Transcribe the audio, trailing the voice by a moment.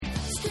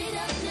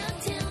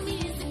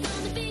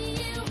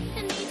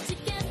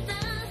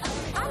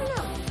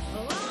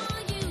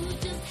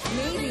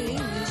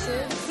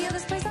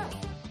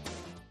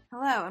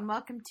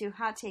welcome to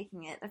Hot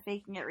Taking It, a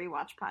Faking It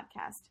Rewatch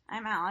podcast.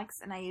 I'm Alex,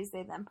 and I use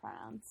they, them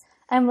pronouns.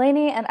 I'm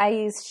Lainey, and I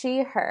use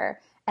she,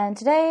 her. And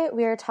today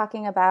we are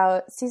talking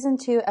about Season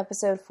 2,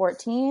 Episode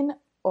 14,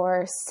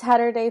 or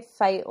Saturday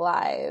Fight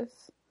Live.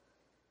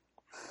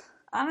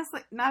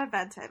 Honestly, not a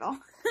bad title.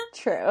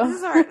 True.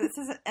 This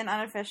is an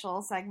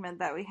unofficial segment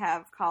that we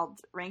have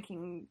called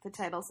Ranking the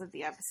Titles of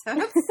the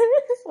Episodes.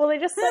 Well, they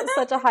just set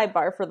such a high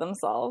bar for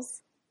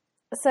themselves.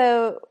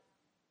 So,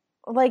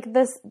 like,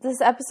 this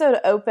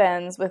episode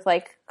opens with,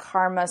 like,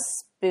 Karma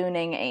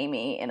spooning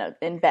Amy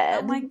in bed.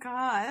 Oh my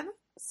god.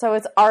 So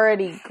it's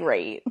already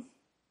great.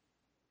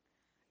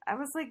 I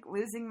was, like,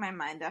 losing my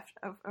mind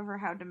over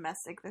how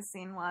domestic this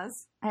scene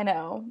was. I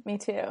know. Me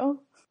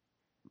too.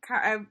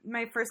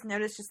 My first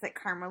note is just that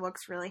Karma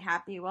looks really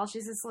happy while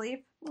she's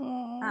asleep.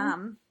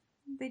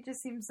 They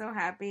just seem so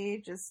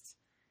happy just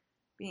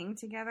being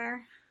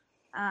together.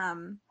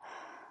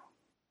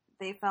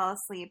 They fell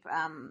asleep,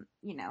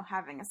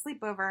 having a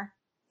sleepover.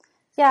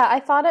 Yeah, I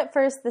thought at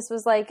first this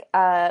was, like,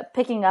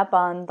 picking up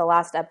on the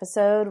last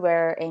episode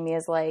where Amy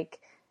is, like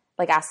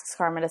asks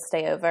Karma to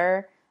stay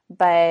over,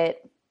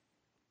 but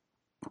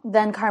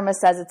then Karma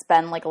says it's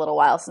been, like, a little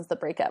while since the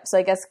breakup. So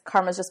I guess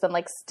Karma's just been,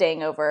 like,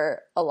 staying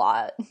over a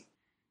lot.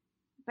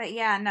 But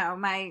yeah, no,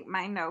 my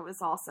note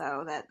was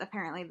also that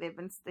apparently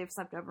they've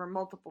slept over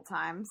multiple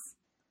times.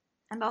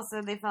 And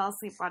also they fell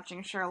asleep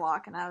watching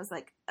Sherlock, and I was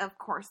like, of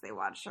course they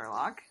watch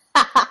Sherlock.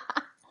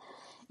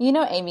 You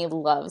know Amy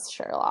loves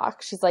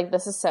Sherlock. She's like,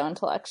 this is so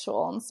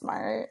intellectual and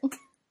smart.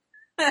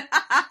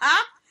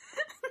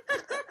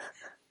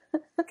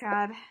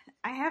 God,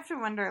 I have to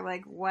wonder,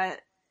 like, what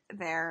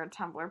their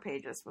Tumblr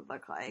pages would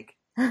look like.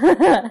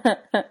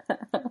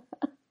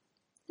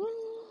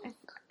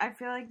 I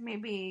feel like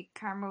maybe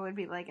Karma would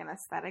be, like, an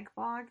aesthetic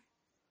blog.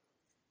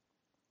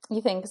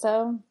 You think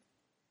so?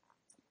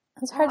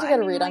 It's hard to get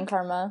a read on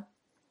Karma.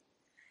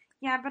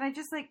 Yeah, but I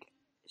just, like,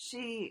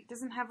 she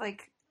doesn't have,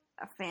 like,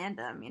 a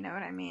fandom, you know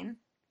what I mean?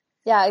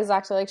 Yeah,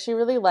 exactly. Like, she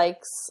really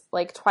likes,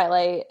 like,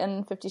 Twilight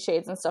and 50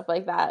 Shades and stuff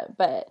like that,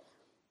 but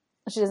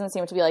she doesn't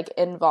seem to be, like,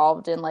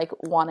 involved in, like,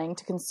 wanting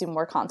to consume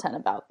more content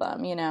about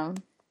them, you know?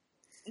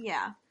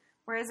 Yeah.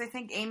 Whereas I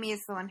think Amy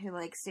is the one who,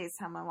 like, stays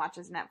home and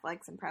watches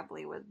Netflix and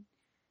probably would,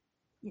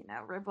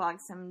 reblog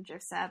some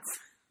GIF sets.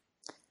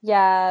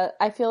 Yeah,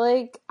 I feel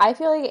like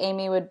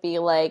Amy would be,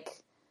 like,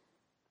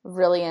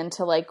 really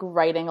into, like,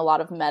 writing a lot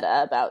of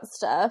meta about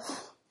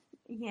stuff.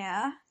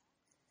 Yeah.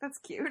 That's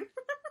cute.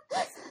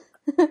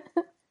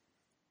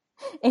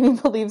 Amy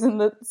believes in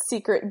the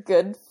secret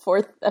good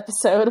 4th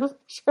episode of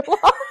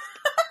Sherlock.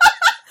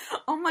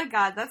 Oh my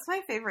god, that's my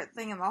favorite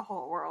thing in the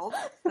whole world.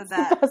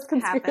 That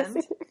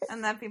happened.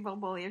 And that people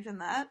believed in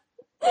that.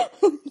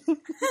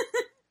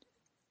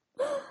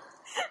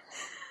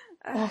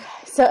 Okay,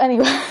 so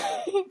anyway.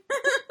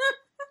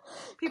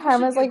 People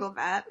Karma's should Google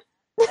that.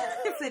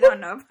 If they don't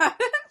know about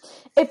it.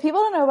 If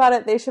people don't know about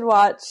it, they should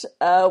watch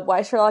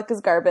Why Sherlock is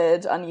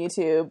Garbage on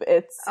YouTube.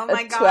 It's a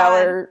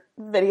 2-hour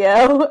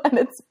video, and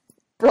it's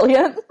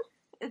brilliant.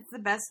 It's the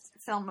best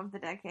film of the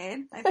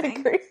decade, I think. I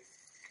agree.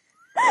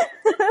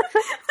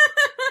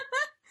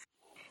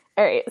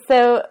 Alright,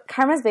 so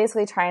Karma's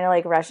basically trying to,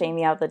 like, rush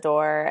Amy out the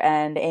door,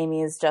 and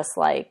Amy's just,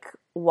 like,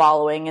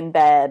 wallowing in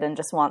bed and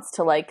just wants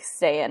to, like,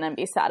 stay in and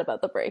be sad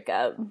about the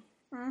breakup.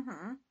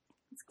 Mm-hmm.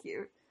 It's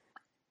cute.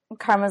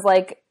 Karma's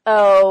like,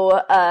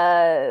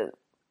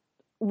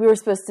 we were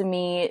supposed to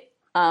meet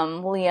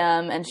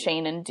Liam and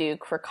Shane and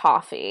Duke for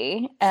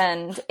coffee.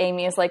 And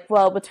Amy is like,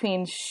 well,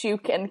 between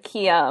Shook and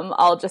Kiam,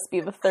 I'll just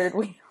be the third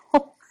wheel.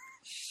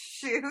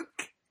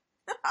 Shook?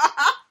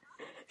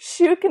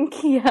 Shook and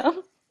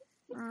Kiam.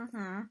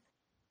 Mm-hmm.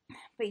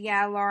 But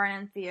yeah, Lauren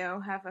and Theo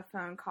have a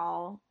phone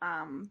call,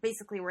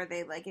 basically where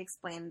they, like,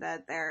 explain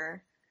that I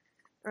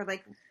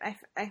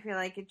feel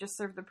like it just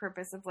served the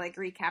purpose of, like,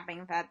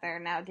 recapping that they're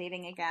now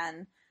dating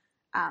again.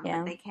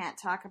 And they can't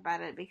talk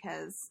about it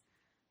because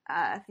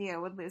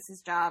Theo would lose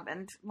his job,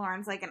 and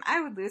Lauren's like, and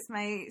I would lose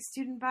my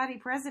student body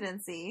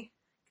presidency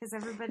because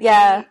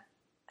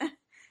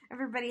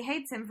everybody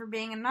hates him for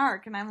being a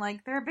narc, and I'm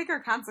like, there are bigger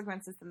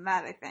consequences than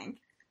that, I think.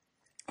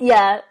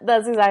 Yeah,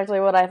 that's exactly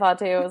what I thought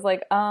too. It was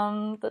like,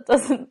 that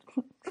doesn't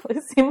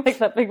really seem like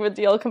that big of a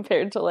deal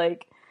compared to,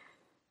 like,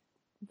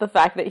 the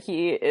fact that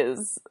he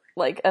is,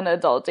 like, an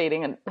adult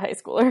dating a high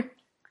schooler.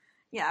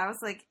 Yeah, I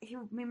was like, he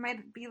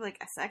might be, like,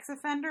 a sex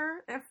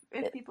offender if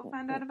people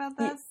found out about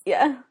this.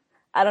 Yeah.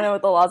 I don't know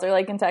what the laws are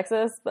like in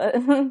Texas, but...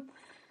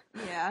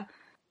 Yeah.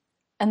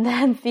 And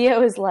then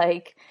Theo is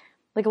like,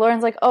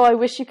 Lauren's like, oh, I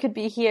wish you could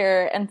be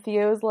here. And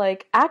Theo's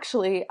like,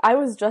 actually, I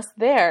was just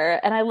there,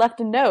 and I left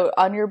a note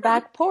on your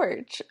back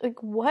porch.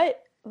 Like,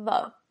 what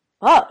the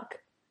fuck?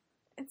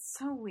 It's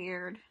so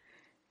weird.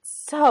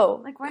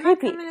 So like, why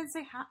creepy. not come in and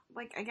say hi?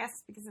 Like, I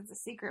guess because it's a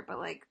secret, but,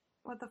 like,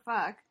 what the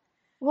fuck?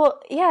 Well,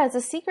 yeah, it's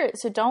a secret,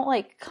 so don't,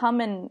 like, come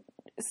and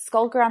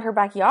skulk around her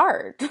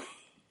backyard.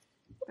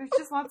 There's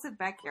just lots of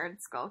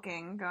backyard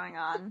skulking going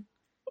on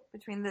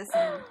between this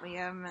and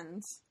Liam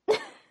and,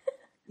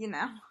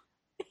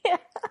 Yeah.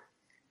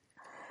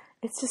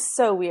 It's just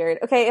so weird.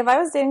 Okay, if I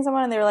was dating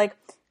someone and they were like,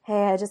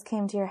 hey, I just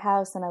came to your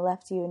house and I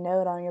left you a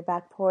note on your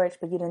back porch,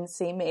 but you didn't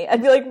see me,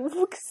 I'd be like,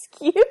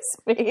 excuse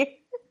me.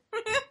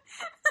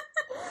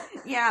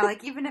 Yeah,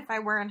 like, even if I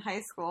were in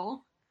high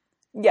school.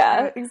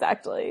 Yeah,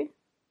 exactly.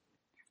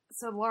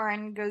 So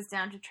Lauren goes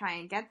down to try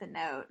and get the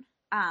note,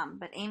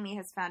 but Amy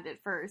has found it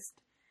first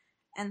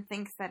and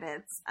thinks that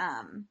it's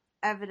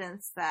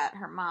evidence that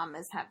her mom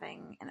is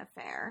having an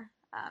affair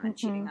and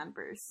cheating on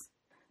Bruce.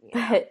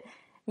 Yeah. But,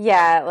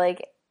 yeah,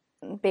 like,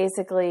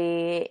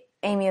 basically,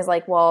 Amy is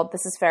like, well,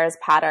 this is Farrah's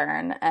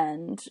pattern,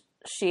 and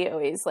she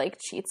always, like,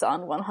 cheats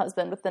on one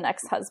husband with the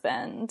next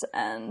husband,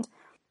 and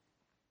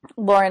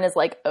Lauren is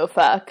like, oh,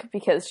 fuck,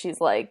 because she's,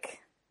 like,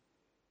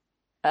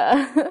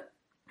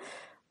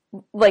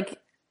 like,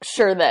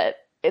 sure that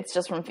it's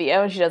just from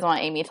Theo, and she doesn't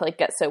want Amy to, like,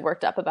 get so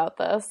worked up about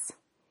this.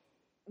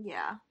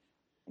 Yeah,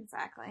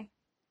 exactly.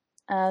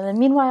 Then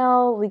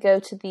meanwhile, we go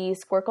to the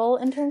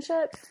Squircle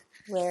internship,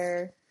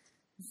 where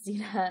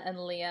Zeta and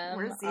Liam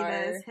Where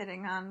Zeta is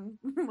hitting on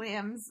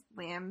Liam's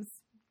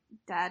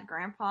dad,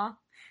 grandpa.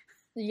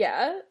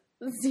 Yeah,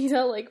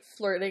 Zeta, like,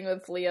 flirting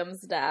with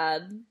Liam's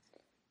dad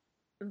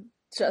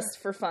just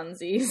for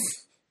funsies.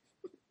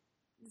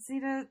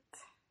 Zeta,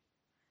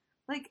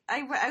 like,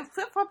 I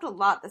flip-flopped a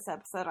lot this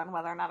episode on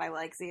whether or not I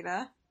like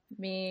Zeta.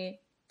 Me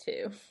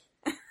too.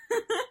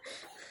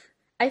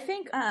 I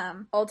think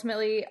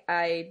ultimately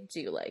I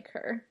do like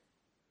her.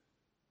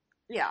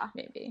 Yeah.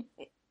 Maybe.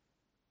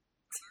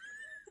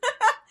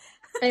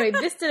 Anyway,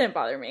 this didn't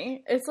bother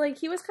me. It's like,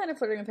 he was kind of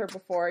flirting with her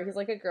before. He's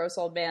like a gross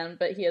old man,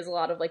 but he has a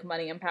lot of, like,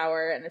 money and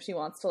power, and if she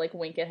wants to, like,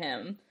 wink at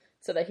him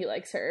so that he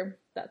likes her,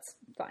 that's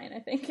fine, I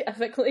think,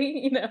 ethically,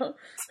 you know?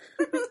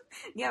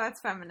 Yeah,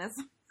 that's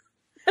feminism.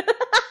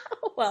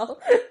 Well,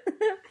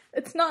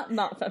 it's not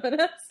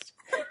feminist.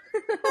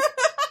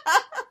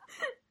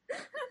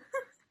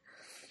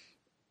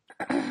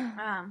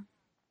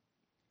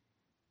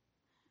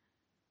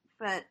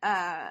 But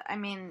I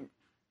mean,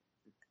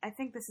 I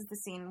think this is the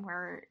scene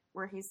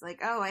where he's like,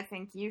 oh, I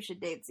think you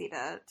should date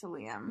Zeta to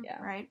Liam, yeah.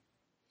 Right?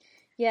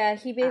 Yeah,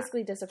 he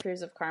basically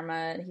disapproves of Karma,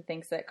 and he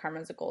thinks that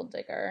Karma's a gold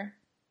digger.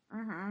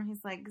 Mm-hmm.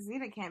 He's like,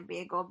 Zeta can't be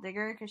a gold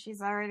digger because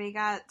she's already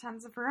got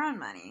tons of her own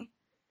money.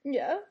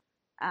 Yeah.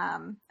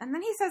 And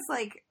then he says,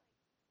 like,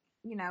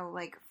 you know,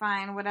 like,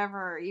 fine,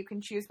 whatever, you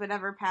can choose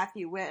whatever path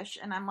you wish.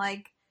 And I'm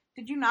like,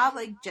 did you not,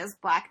 like,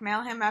 just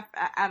blackmail him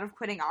out of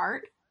quitting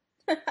art?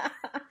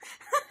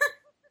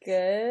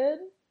 Good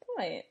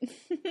point.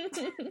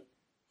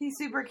 He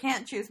super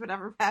can't choose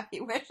whatever path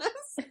he wishes.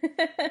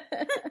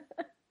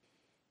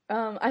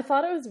 I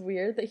thought it was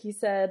weird that he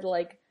said,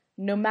 like,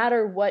 no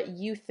matter what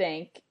you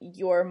think,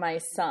 you're my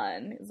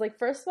son. It's like,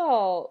 first of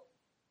all,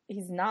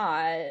 he's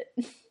not.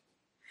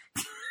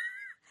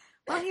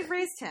 Well, he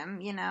raised him,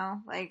 you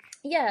know, like...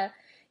 Yeah,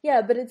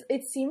 but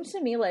it seemed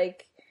to me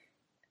like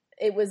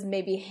it was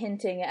maybe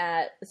hinting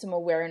at some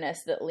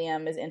awareness that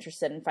Liam is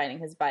interested in finding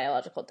his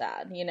biological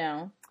dad, you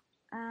know?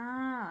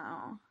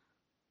 Oh.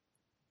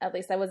 At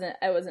least I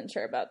wasn't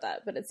sure about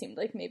that, but it seemed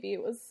like maybe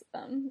it was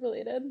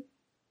related.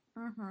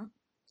 Mm-hmm.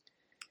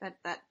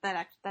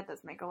 That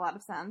does make a lot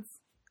of sense.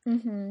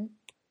 Mm-hmm.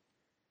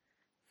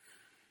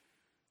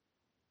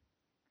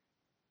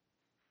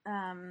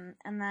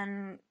 And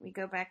then we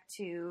go back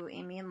to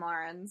Amy and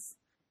Lauren's.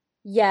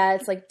 Yeah,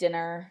 it's like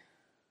dinner.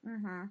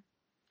 Mm-hmm.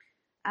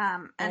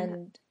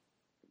 And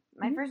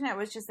my first note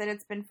was just that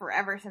it's been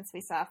forever since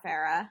we saw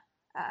Farrah,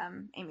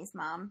 Amy's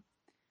mom.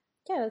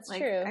 Yeah, that's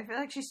like, true. I feel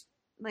like she's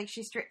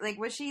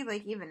was she,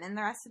 like, even in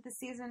the rest of the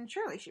season?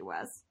 Surely she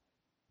was.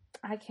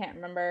 I can't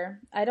remember.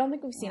 I don't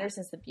think we've seen her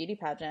since the beauty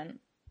pageant.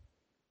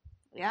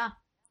 Yeah.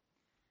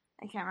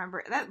 I can't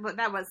remember.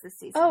 That was this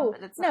season. Oh,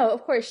 but it's no,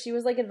 of course. She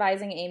was, like,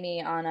 advising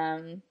Amy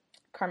on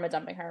Karma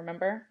dumping her,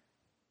 remember?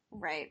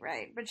 Right.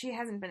 But she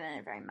hasn't been in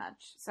it very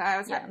much. So I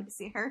was happy to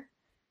see her.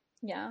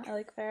 Yeah, I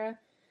like Farrah.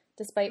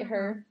 Despite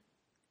her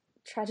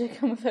tragic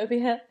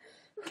homophobia.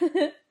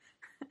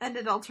 And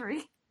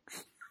adultery.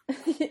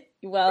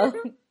 Well,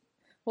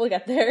 we'll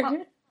get there.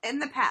 Well, in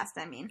the past,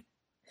 I mean.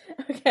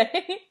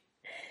 Okay.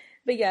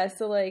 But yeah,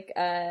 so, like,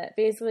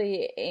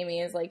 basically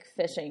Amy is, like,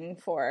 fishing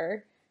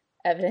for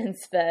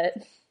evidence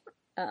that,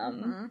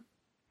 that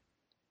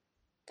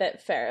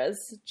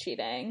Farrah's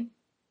cheating.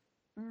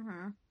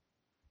 Mm-hmm.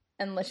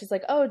 And she's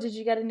like, oh, did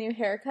you get a new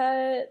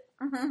haircut?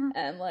 Mm-hmm.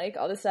 And, like,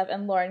 all this stuff.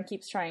 And Lauren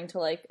keeps trying to,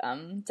 like,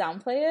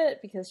 downplay it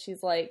because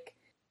she's, like,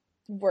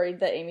 worried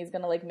that Amy's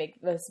gonna, like,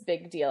 make this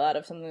big deal out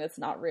of something that's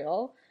not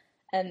real.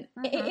 And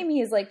Amy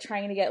is, like,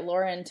 trying to get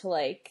Lauren to,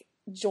 like,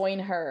 join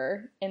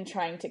her in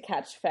trying to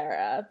catch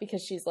Farrah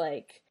because she's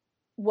like,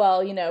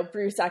 well, you know,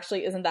 Bruce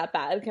actually isn't that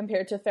bad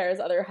compared to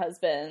Farrah's other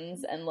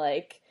husbands, and,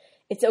 like,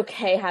 it's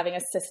okay having a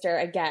sister,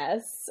 I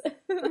guess.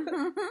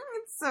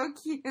 It's so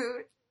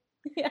cute.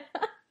 Yeah.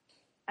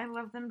 I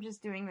love them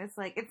just doing this,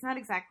 like, it's not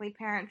exactly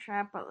Parent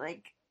Trap, but,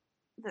 like,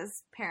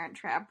 this Parent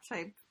Trap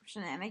type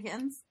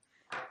shenanigans.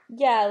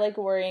 Yeah, like,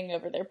 worrying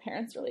over their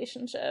parents'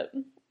 relationship.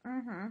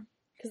 Mm-hmm.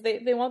 Because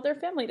they want their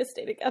family to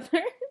stay together.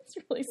 It's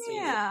really sweet.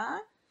 Yeah,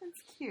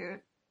 it's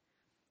cute.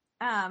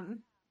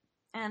 And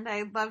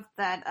I love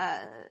that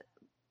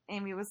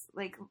Amy was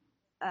like,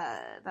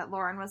 that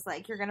Lauren was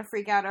like, you're gonna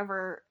freak out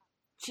over.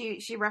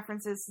 She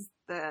references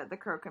the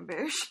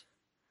Croquembouche.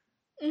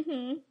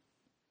 Mm-hmm.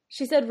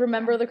 She said,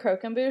 "Remember the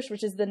Croquembouche,"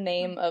 which is the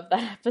name of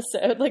that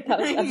episode. Like that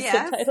was the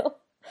episode title.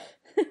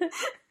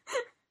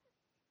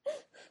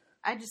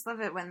 I just love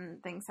it when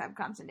things have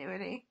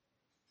continuity.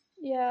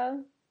 Yeah.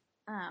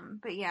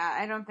 But yeah,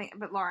 I don't think.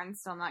 But Lauren's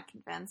still not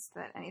convinced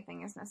that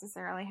anything is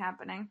necessarily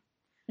happening,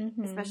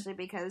 especially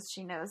because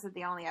she knows that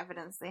the only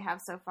evidence they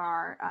have so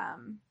far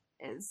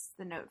is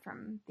the note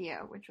from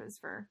Theo, which was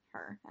for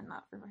her and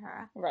not for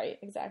Hera. Right.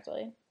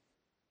 Exactly.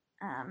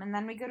 And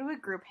then we go to a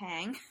group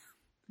hang.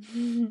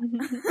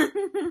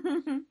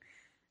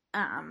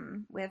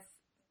 With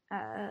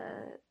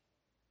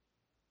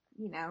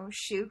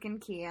Shook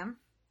and Kiam.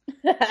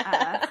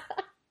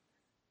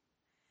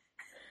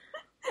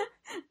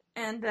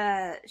 And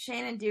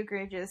Shane and Duke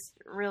are just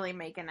really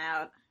making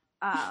out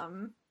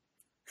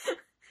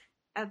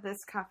at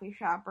this coffee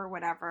shop or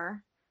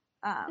whatever.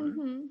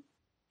 And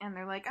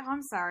they're like, "Oh,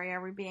 I'm sorry,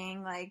 are we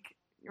doing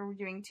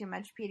too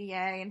much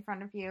PDA in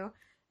front of you?"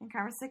 And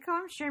Karma's like, "Oh,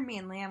 I'm sure me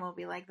and Liam will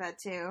be like that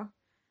too."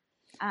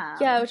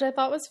 Yeah, which I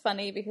thought was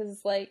funny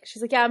because, like,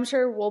 she's like, "Yeah, I'm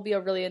sure we'll be a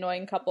really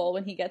annoying couple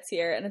when he gets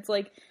here." And it's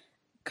like,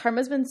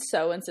 Karma's been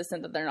so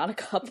insistent that they're not a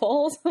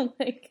couple. So I'm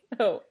like,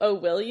 oh,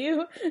 will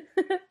you?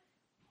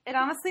 It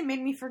honestly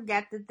made me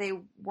forget that they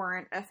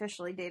weren't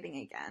officially dating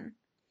again.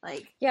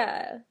 Like,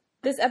 yeah,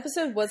 this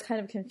episode was kind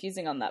of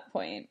confusing on that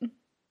point.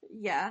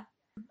 Yeah.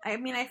 I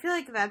mean, I feel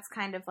like that's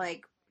kind of,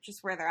 like,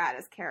 just where they're at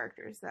as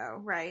characters,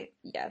 though, right?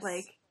 Yes.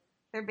 Like,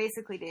 they're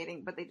basically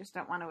dating, but they just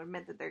don't want to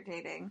admit that they're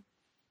dating.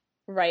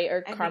 Right,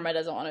 or Karma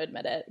doesn't want to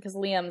admit it, because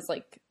Liam's,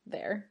 like,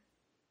 there.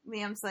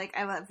 Liam's like,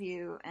 "I love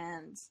you,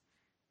 and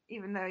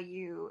even though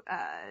you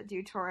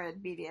do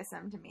torrid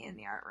BDSM to me in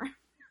the art room."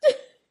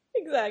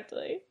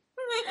 Exactly.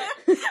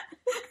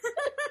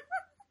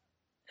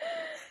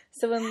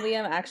 So when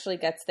Liam actually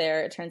gets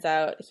there, it turns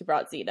out he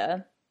brought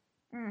Zeta.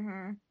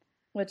 Mm-hmm.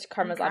 Which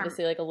Karma's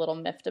obviously, like, a little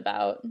miffed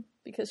about,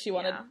 because she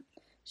wanted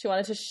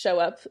to show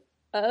up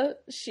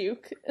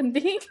Shook and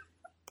be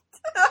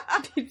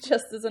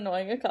just as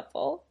annoying a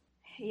couple.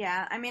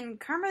 Yeah, I mean,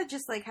 Karma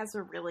just, like, has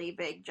a really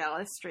big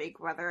jealous streak,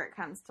 whether it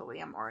comes to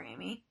Liam or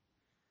Amy.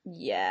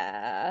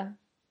 Yeah.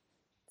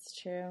 It's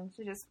true.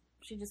 She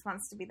just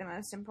wants to be the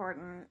most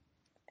important.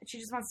 She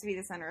just wants to be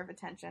the center of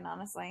attention,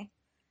 honestly.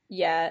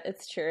 Yeah,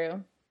 it's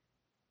true.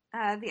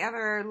 The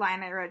other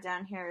line I wrote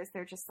down here is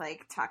they're just,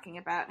 like, talking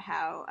about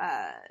how,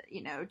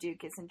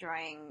 Duke is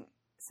enjoying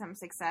some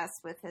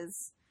success with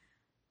his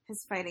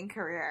fighting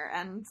career,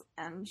 and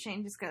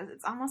Shane just goes,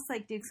 "It's almost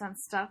like Duke's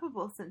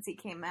unstoppable since he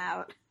came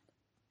out."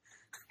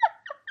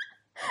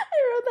 I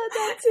wrote that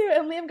down too,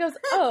 and Liam goes,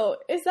 "Oh,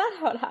 is that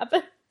how it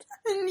happened?"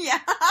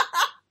 Yeah.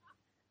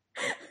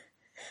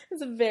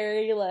 It's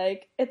very,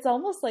 like, it's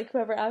almost like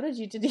whoever outed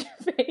you did you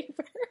a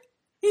favor.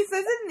 He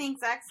says it in the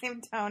exact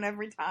same tone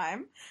every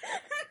time.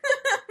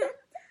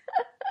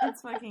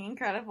 That's fucking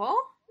incredible.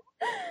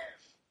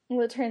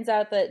 Well, it turns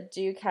out that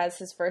Duke has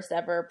his first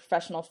ever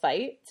professional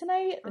fight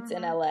tonight. It's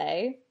in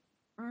LA.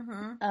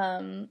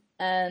 Mm-hmm.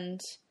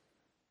 And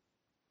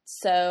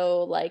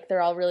so, like,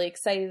 they're all really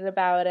excited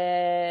about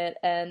it,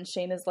 and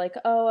Shane is like,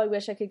 "Oh, I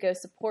wish I could go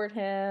support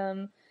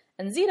him."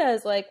 And Zeta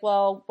is like,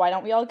 "Well, why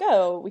don't we all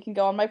go? We can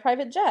go on my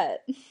private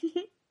jet."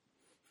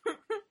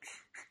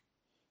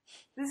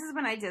 This is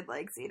when I did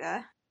like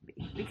Zeta,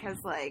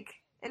 because,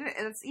 like,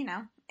 it's,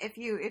 if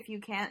you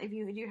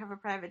do have a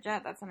private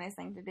jet, that's a nice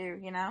thing to do,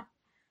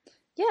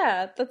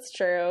 Yeah, that's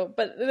true.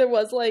 But there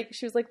was, like,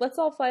 she was like, "Let's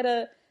all fly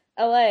to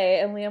LA,"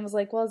 and Liam was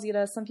like, "Well,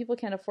 Zeta, some people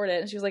can't afford it."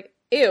 And she was like,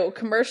 "Ew,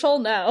 commercial?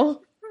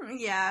 No."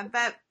 Yeah,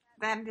 that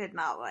did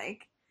not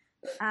like.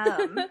 But,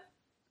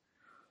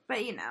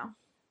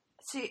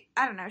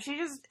 I don't know, she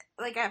just,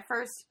 like, at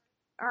first,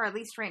 or at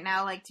least right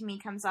now, like, to me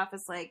comes off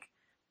as, like,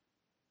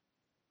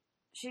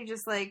 she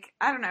just, like,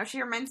 I don't know,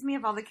 she reminds me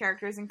of all the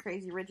characters in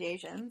Crazy Rich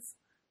Asians.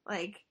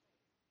 Like,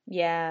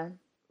 yeah.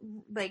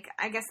 Like,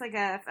 I guess, like,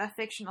 a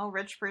fictional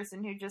rich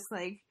person who just,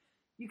 like,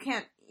 you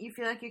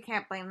feel like you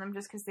can't blame them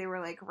just because they were,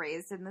 like,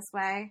 raised in this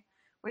way.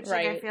 Which,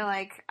 right. Like, I feel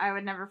like I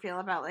would never feel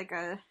about, like,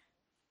 a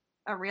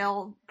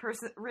real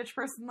rich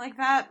person like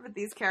that, but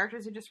these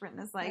characters are just written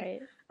as, like,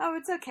 right. Oh,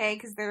 it's okay,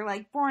 because they're,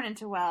 like, born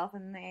into wealth,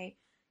 and they,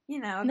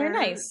 they're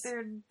nice.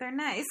 They're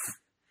nice.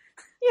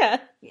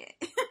 Yeah. Yeah.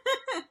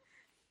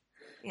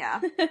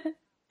 Yeah.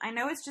 I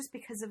know it's just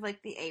because of,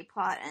 like, the A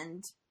plot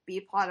and B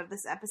plot of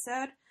this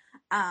episode,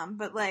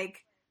 but,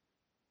 like,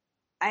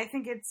 I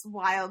think it's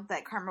wild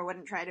that Karma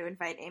wouldn't try to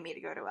invite Amy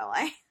to go to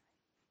LA.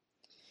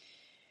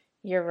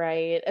 You're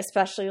right.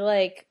 Especially,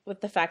 like,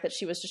 with the fact that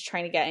she was just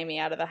trying to get Amy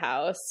out of the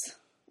house.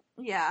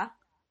 Yeah.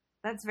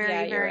 That's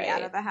very, very right.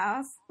 Out of the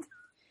house.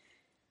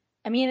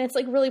 I mean, it's,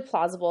 like, really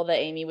plausible that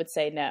Amy would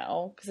say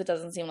no, because it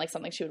doesn't seem like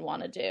something she would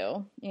want to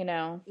do,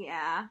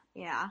 Yeah,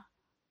 yeah.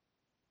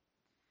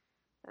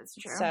 That's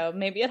true. So,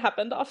 maybe it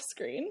happened off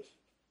screen.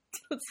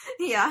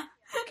 Yeah.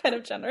 Kind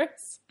of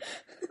generous.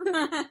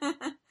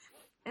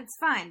 It's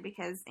fine,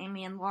 because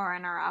Amy and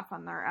Lauren are off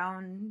on their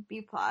own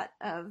B-plot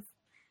of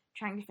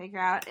trying to figure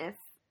out if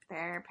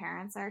their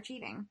parents are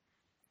cheating.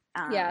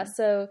 Yeah,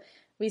 so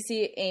we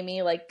see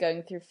Amy, like,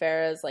 going through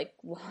Farrah's, like,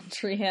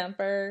 laundry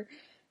hamper,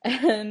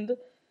 and,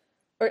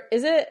 or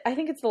is it? I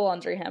think it's the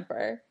laundry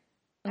hamper.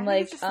 And, I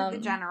think it's just, like, the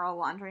general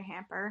laundry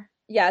hamper.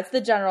 Yeah, it's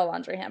the general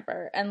laundry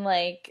hamper. And,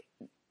 like,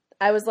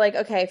 I was like,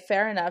 okay,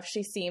 fair enough.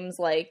 She seems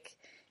like,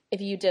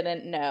 if you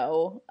didn't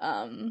know,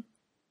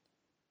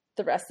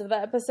 the rest of the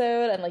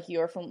episode, and, like,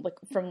 you're from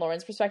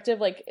Lauren's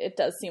perspective, like, it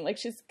does seem like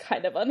she's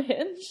kind of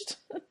unhinged.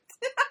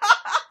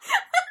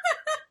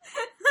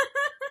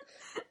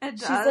 It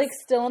does. She's, like,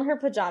 still in her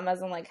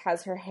pajamas and, like,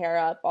 has her hair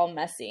up all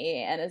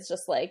messy, and is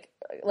just, like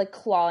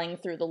clawing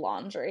through the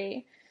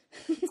laundry.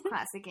 It's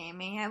classic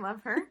Amy. I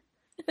love her.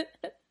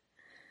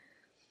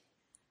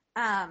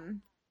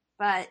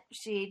 But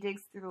she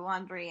digs through the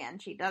laundry,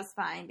 and she does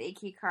find a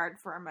key card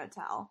for a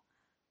motel.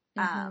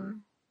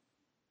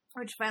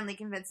 Which finally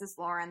convinces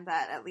Lauren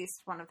that at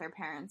least one of their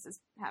parents is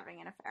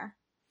having an affair.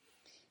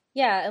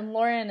 Yeah, and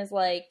Lauren is,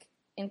 like,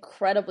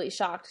 incredibly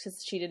shocked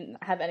because she didn't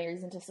have any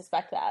reason to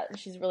suspect that.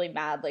 She's really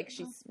mad, like,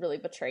 she's really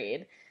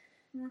betrayed.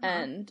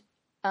 And,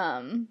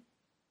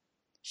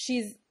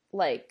 she's,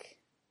 like,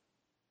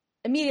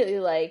 immediately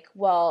like,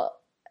 well,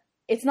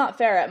 it's not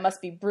Farrah, it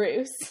must be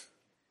Bruce.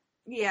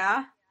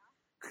 Yeah.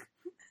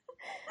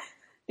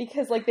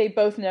 Because, like, they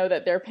both know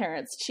that their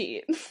parents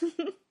cheat.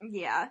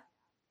 Yeah.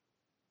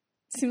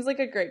 Seems like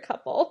a great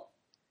couple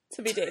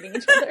to be dating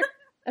each other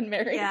and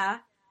married. Yeah.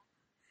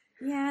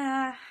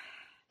 Yeah.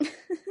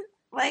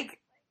 Like,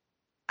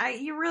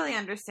 you really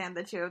understand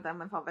the two of them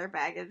with all their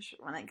baggage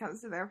when it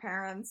comes to their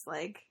parents,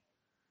 like.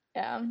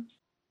 Yeah.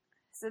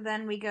 So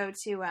then we go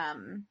to,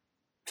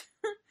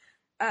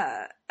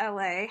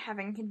 LA,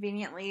 having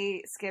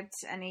conveniently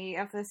skipped any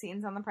of the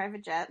scenes on the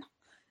private jet.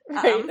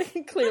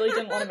 Right. Clearly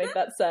didn't want to make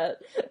that set.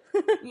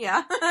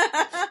 Yeah.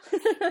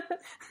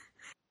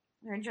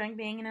 They're enjoying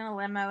being in a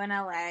limo in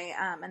LA,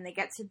 and they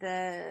get to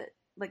the,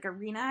 like,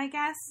 arena, I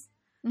guess.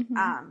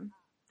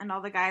 And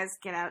all the guys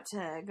get out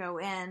to go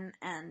in,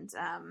 and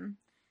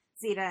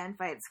Zeta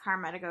invites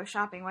Karma to go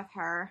shopping with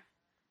her.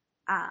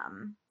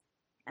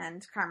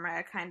 And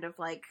Karma kind of,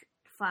 like,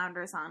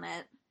 flounders on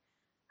it.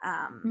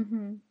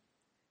 And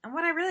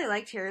what I really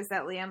liked here is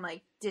that Liam,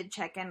 like, did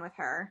check in with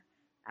her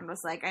and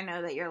was like, I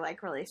know that you're,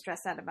 like, really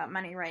stressed out about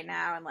money right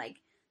now, and, like,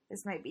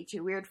 this might be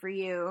too weird for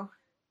you.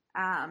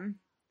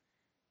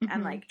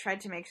 And, like,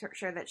 tried to make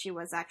sure that she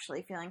was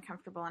actually feeling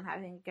comfortable and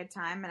having a good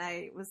time. And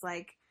I was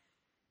like,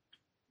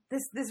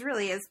 this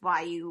really is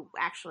why you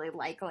actually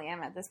like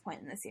Liam at this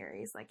point in the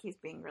series. Like, he's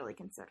being really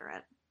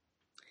considerate.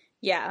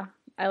 Yeah,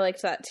 I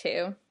liked that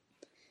too.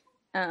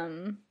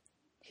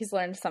 He's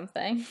learned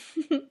something.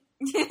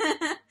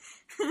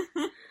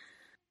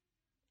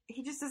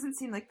 He just doesn't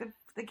seem like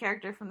the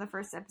character from the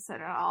first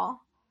episode at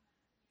all.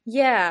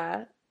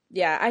 Yeah.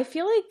 Yeah, I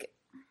feel like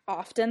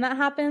often that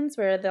happens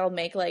where they'll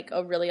make, like,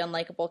 a really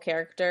unlikable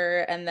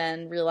character and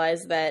then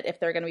realize that if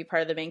they're going to be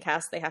part of the main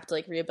cast, they have to,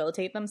 like,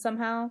 rehabilitate them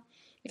somehow.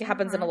 Like, it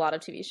happens in a lot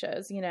of TV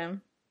shows, you know?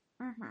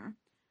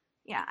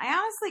 Yeah, I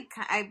honestly,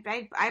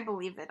 I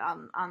believe it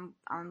on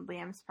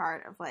Liam's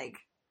part of, like,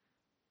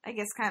 I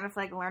guess kind of,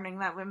 like, learning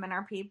that women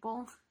are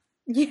people.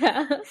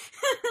 Yeah.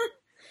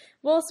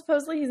 Well,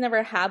 supposedly he's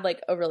never had,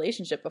 like, a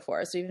relationship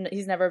before, so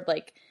he's never,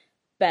 like,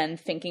 been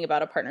thinking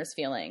about a partner's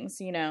feelings,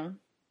 you know?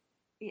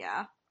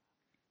 Yeah.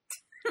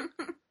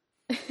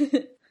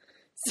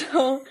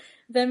 So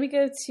then we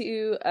go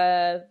to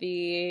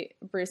the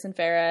Bruce and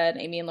Farrah and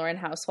Amy and Lauren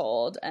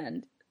household,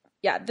 and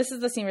yeah, this is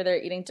the scene where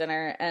they're eating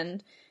dinner,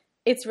 and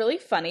it's really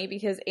funny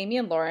because Amy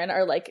and Lauren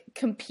are, like,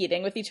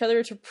 competing with each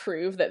other to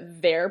prove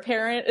that their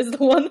parent is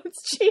the one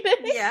that's cheating.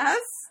 Yes.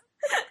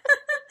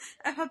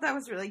 I thought that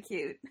was really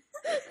cute.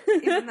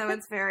 Even though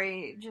it's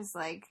very just,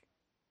 like,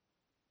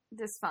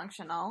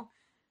 dysfunctional.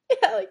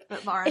 Yeah, like,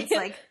 but Lauren's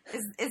like,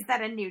 is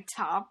that a new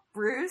top,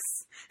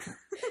 Bruce?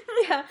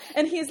 Yeah,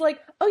 and he's like,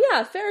 oh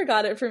yeah, Farrah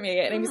got it for me.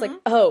 And Amy's like,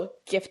 oh,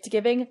 gift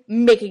giving,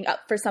 making up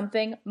for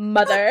something,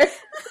 mother.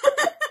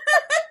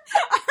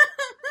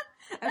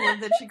 I love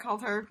that she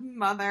called her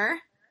mother.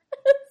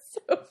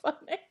 So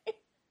funny.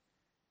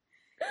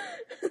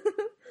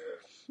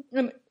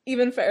 And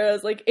even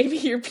Farrah's like, Amy,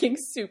 you're being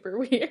super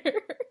weird.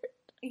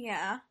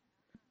 Yeah.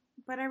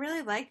 But I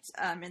really liked,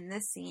 in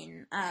this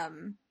scene,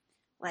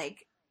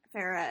 like,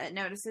 Farrah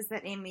notices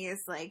that Amy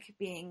is, like,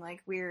 being,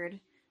 like, weird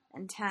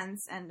and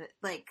tense and,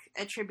 like,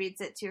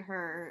 attributes it to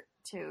her,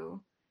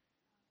 to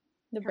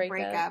the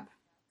breakup.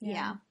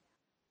 Yeah.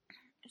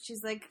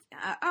 She's like,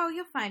 oh,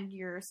 you'll find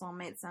your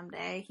soulmate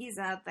someday. He's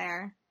out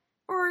there.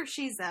 Or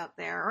she's out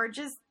there. Or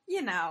just,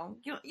 you know,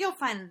 you'll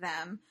find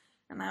them.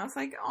 And I was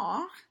like,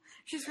 aw,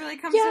 she's really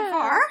come so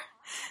far.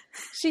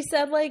 She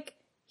said, like,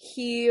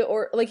 he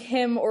or, like,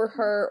 him or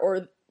her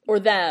or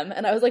them.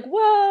 And I was like,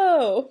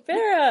 whoa,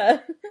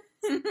 Farrah.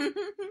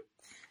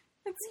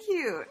 It's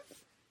cute.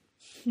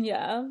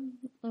 Yeah,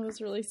 it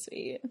was really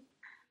sweet.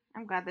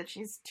 I'm glad that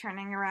she's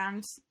turning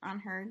around on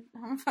her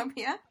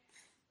homophobia.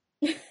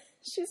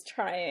 She's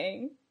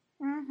trying.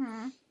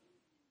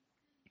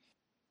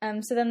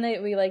 So then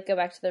we like go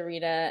back to the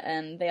arena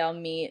and they all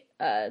meet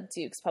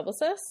Duke's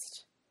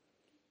publicist.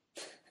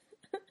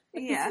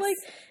 Yes. It's like,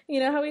 you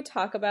know how we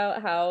talk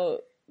about how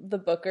the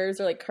bookers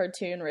are like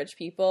cartoon rich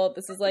people?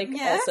 This is like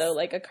also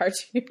like a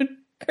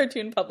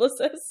cartoon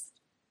publicist.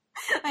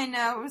 I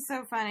know, it was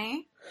so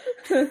funny.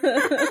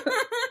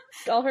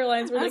 All her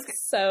lines were like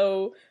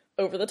so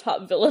over the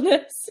top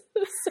villainous.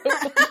 So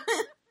funny.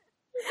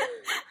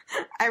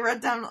 I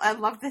wrote down, I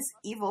love this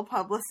evil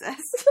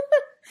publicist.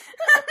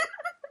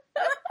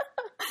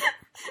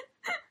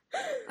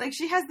 Like,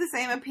 she has the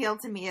same appeal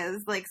to me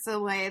as, like,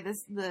 Soleil,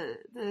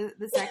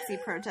 the sexy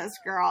protest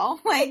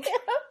girl. Like,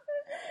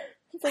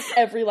 it's like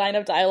every line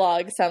of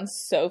dialogue sounds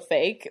so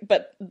fake,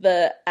 but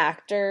the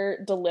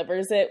actor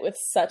delivers it with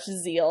such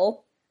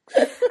zeal.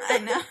 I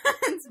know.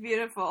 It's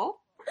beautiful.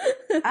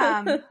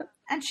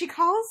 And she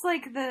calls,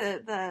 like,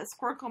 the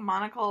Squircle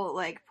Monocle,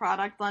 like,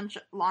 product launch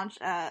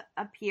a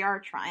PR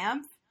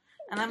triumph.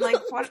 And I'm like,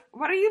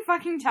 what are you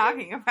fucking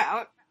talking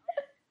about?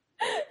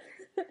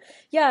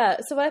 Yeah,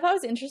 so what I thought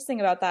was interesting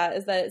about that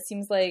is that it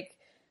seems like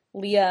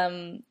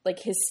Liam, like,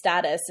 his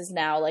status is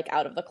now, like,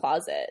 out of the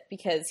closet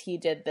because he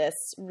did this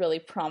really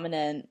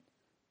prominent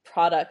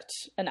product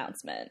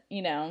announcement,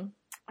 you know?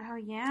 Oh,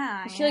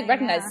 yeah. She, like,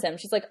 recognizes him.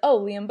 She's like, oh,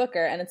 Liam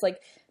Booker. And it's,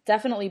 like,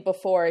 definitely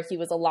before he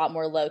was a lot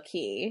more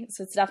low-key.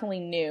 So it's definitely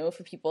new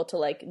for people to,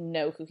 like,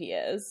 know who he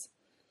is.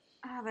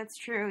 Oh, that's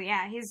true.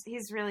 Yeah,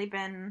 he's really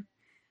been...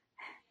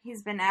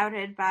 He's been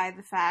outed by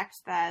the fact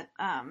that,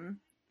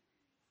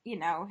 you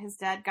know, his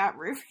dad got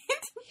roofied.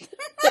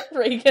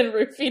 Reagan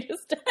roofied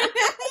his dad.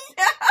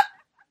 Yeah.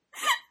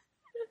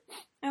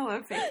 I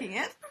love faking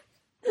it.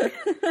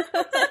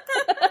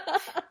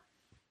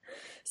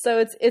 So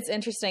it's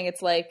interesting.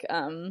 It's like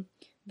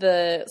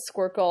the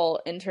Squircle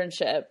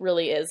internship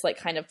really is like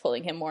kind of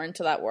pulling him more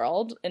into that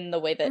world in the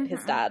way that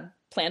his dad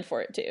planned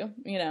for it to,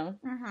 you know?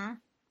 Mm-hmm.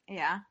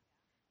 Yeah.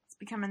 He's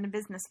becoming a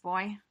business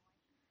boy.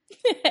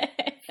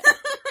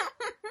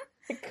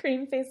 A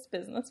cream-faced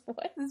business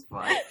boy. This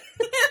boy.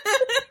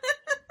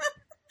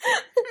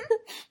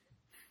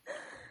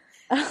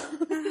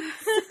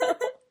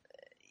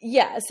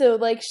 So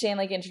like Shane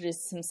like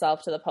introduces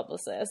himself to the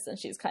publicist and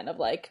she's kind of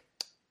like,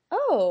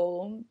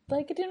 oh,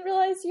 like I didn't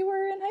realize you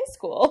were in high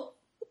school.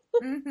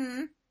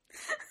 Mm-hmm.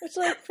 Which,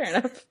 like, fair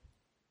enough.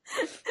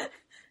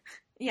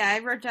 Yeah, I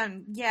wrote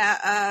down,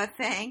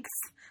 thanks.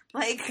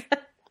 Like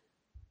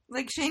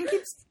Shane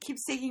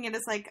keeps taking it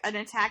as like an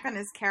attack on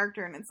his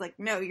character, and it's like,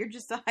 no, you're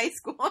just a high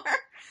schooler.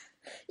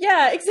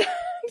 Yeah,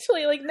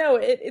 exactly. Like, no,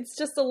 it's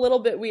just a little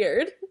bit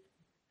weird.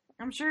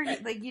 I'm sure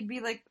you'd be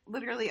like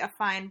literally a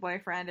fine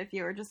boyfriend if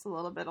you were just a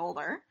little bit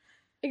older.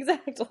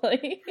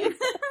 Exactly.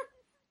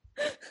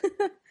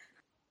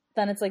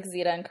 Then it's like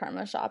Zeta and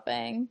Karma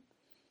shopping.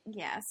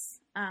 Yes.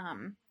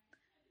 And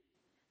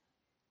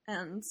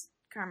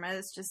Karma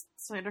is just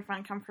sort of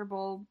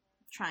uncomfortable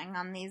trying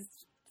on these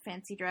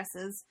fancy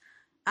dresses.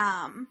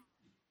 And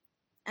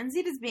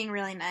Zeta's being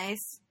really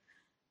nice.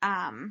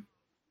 And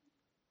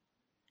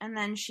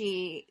then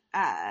she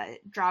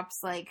drops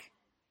like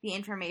the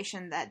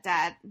information that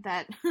I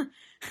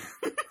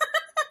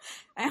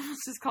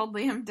almost just called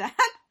Liam Dad.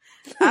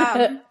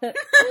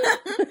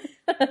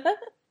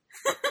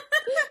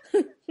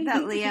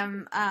 That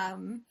Liam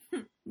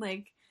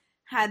like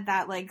had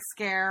that like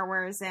scare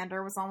where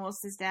Xander was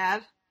almost his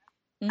dad.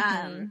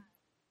 Mm-hmm.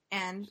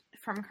 And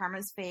from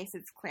Karma's face,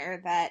 it's clear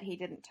that he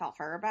didn't tell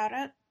her about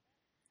it.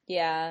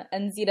 Yeah,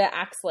 and Zeta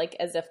acts like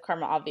as if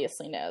Karma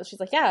obviously knows. She's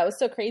like, yeah, it was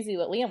so crazy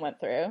what Liam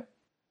went through.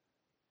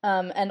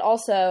 And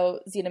also,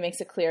 Zeta makes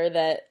it clear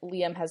that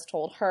Liam has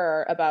told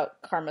her about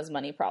Karma's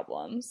money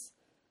problems.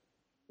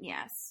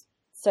 Yes.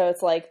 So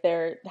it's like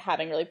they're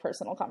having really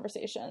personal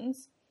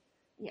conversations.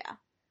 Yeah.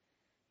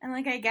 And,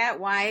 like, I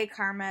get why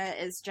Karma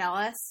is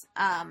jealous.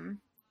 And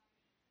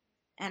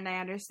I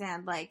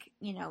understand, like,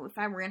 you know, if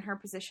I were in her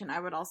position, I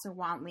would also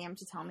want Liam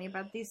to tell me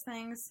about these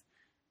things.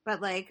 But,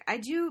 like,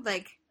 I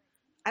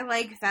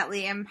like that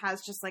Liam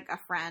has just, like, a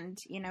friend.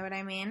 You know what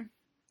I mean?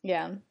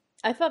 Yeah.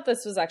 I thought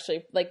this was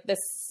actually, like, this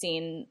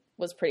scene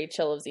was pretty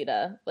chill of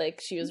Zeta. Like,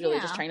 she was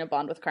really just trying to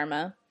bond with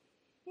Karma.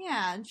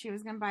 Yeah, and she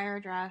was going to buy her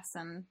a dress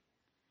and,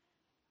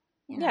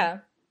 you know. Yeah.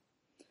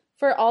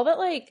 For all that,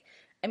 like,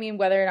 I mean,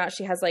 whether or not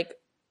she has, like,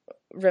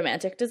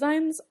 romantic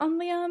designs on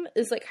Liam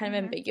is, like, kind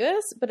of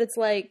ambiguous, but it's,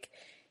 like,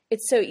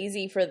 it's so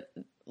easy for,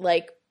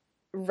 like,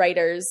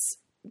 writers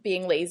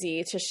being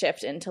lazy to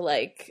shift into,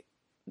 like,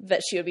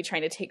 that she would be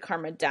trying to take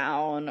Karma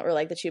down, or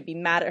like that she would be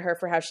mad at her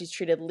for how she's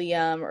treated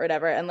Liam or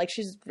whatever, and like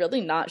she's really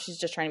not. She's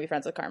just trying to be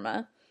friends with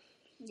Karma.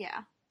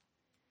 Yeah,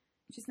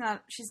 she's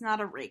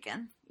not a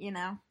Reagan, you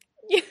know.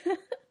 Yeah,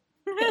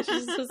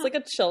 she's just like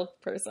a chill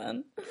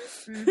person.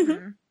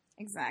 Mm-hmm.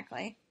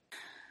 Exactly.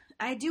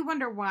 I do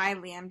wonder why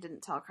Liam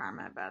didn't tell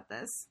Karma about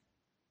this.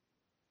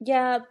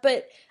 Yeah,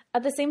 but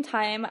at the same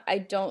time, I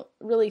don't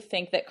really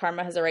think that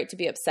Karma has a right to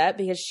be upset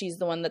because she's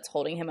the one that's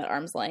holding him at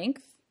arm's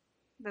length.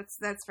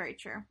 That's very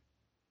true.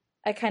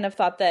 I kind of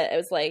thought that it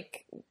was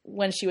like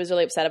when she was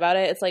really upset about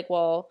it, it's like,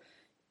 well,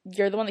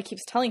 you're the one that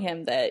keeps telling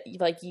him that,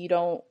 like, you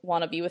don't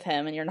want to be with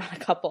him and you're not a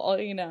couple,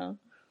 you know?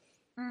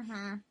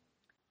 Mm-hmm.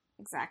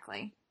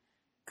 Exactly.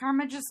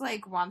 Karma just,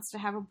 like, wants to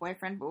have a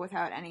boyfriend, but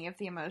without any of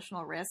the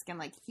emotional risk, and,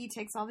 like, he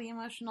takes all the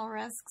emotional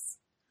risks.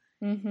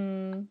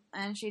 Mm-hmm.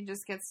 And she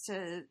just gets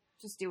to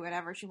just do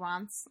whatever she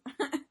wants.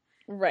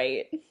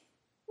 Right.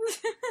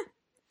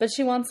 But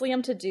she wants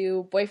Liam to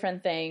do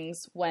boyfriend things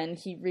when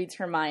he reads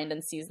her mind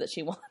and sees that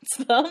she wants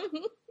them.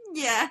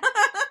 Yeah.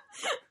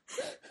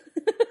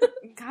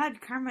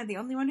 God, Karma, the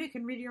only one who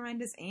can read your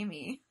mind is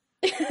Amy.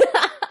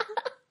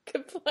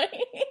 Good point.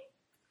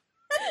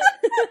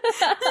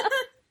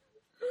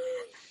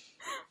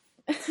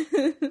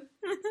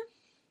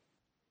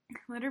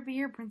 Let her be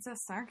your Princess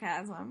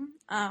Sarcasm.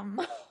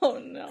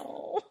 Oh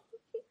no.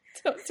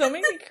 Don't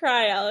make me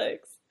cry,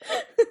 Alex.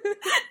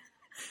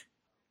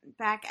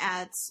 Back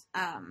at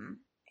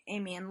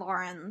Amy and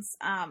Lauren's,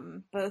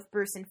 both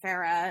Bruce and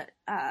Farrah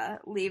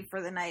leave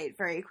for the night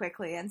very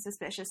quickly and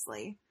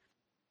suspiciously.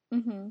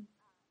 Mm-hmm.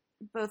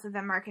 Both of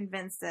them are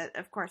convinced that,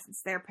 of course,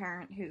 it's their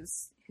parent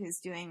who's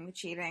doing the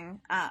cheating.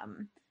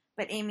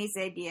 But Amy's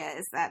idea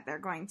is that they're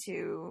going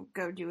to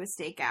go do a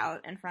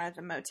stakeout in front of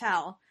the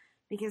motel,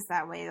 because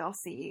that way they'll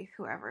see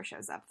whoever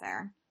shows up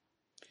there.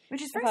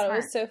 Which is very smart. It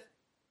was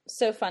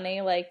so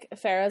funny. Like,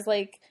 Farrah's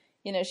like,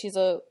 you know, she's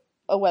a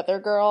weather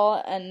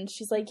girl, and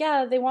she's like,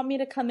 yeah, they want me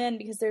to come in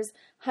because there's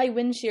high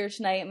wind shear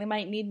tonight and they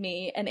might need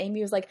me. And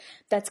Amy was like,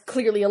 that's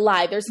clearly a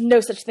lie. There's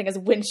no such thing as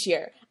wind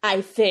shear,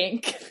 I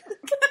think.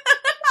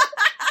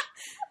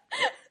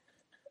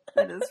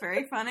 That is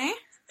very funny.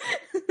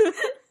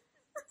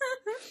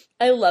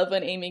 I love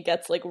when Amy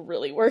gets, like,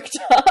 really worked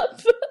up.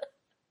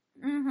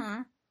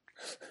 Mm-hmm.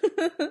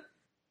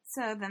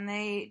 So then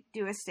they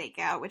do a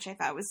stakeout, which I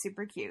thought was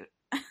super cute.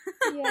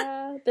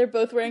 Yeah, they're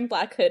both wearing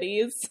black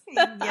hoodies.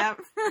 Yep.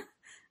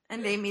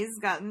 And Amy's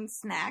gotten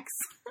snacks.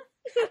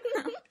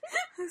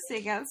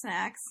 Stakeout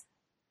snacks.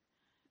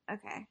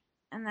 Okay.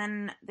 And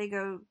then they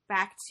go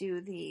back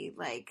to the,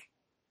 like,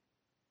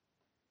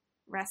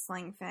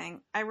 wrestling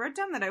thing. I wrote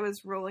down that I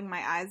was rolling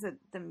my eyes at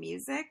the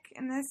music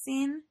in this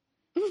scene,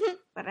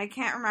 but I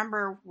can't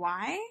remember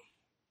why.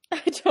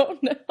 I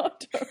don't know.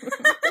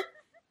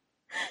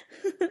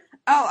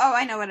 Oh,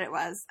 I know what it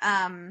was.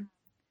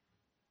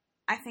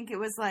 I think it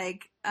was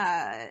like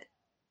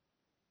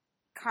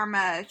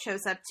Karma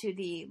shows up to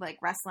the, like,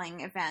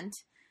 wrestling event,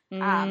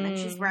 and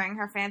she's wearing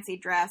her fancy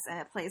dress, and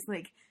it plays,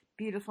 like,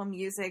 beautiful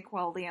music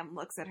while Liam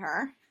looks at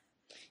her.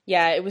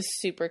 Yeah, it was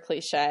super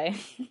cliche.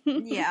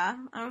 Yeah,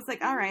 I was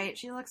like, all right,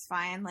 she looks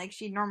fine. Like,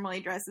 she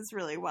normally dresses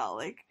really well.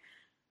 Like,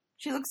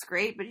 she looks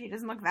great, but she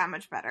doesn't look that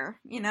much better,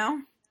 you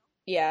know?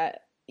 Yeah,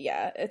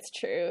 it's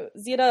true.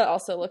 Zeta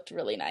also looked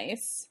really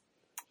nice.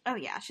 Oh,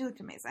 yeah, she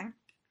looked amazing.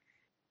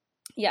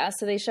 Yeah,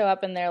 so they show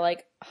up in their,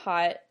 like,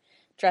 hot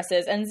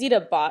dresses. And Zeta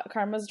bought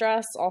Karma's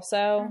dress also.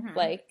 Mm-hmm.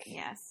 Like,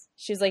 yes.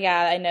 She's like,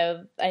 yeah, I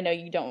know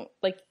you don't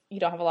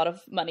have a lot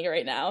of money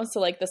right now, so,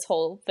 like, this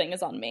whole thing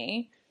is on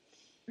me.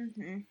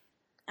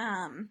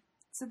 Mm-hmm.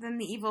 So then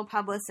the evil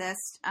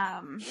publicist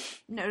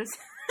notices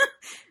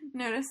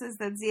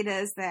that Zeta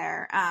is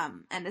there,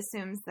 and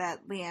assumes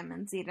that Liam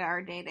and Zeta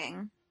are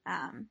dating,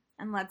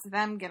 and lets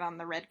them get on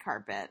the red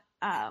carpet,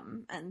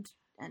 and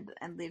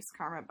leaves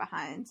Karma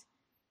behind.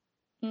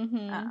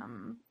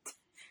 Mm-hmm.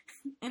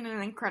 In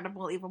an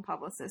incredible evil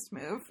publicist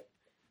move.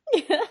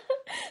 Yeah.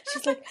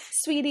 She's like,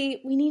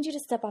 sweetie, we need you to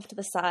step off to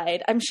the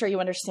side. I'm sure you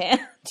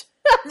understand.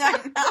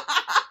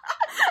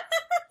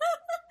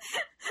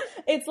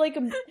 It's like,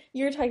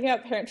 you were talking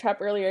about Parent Trap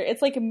earlier.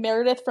 It's like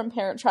Meredith from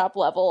Parent Trap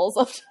levels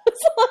of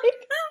just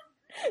like,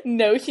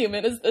 no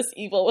human is this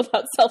evil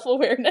without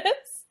self-awareness.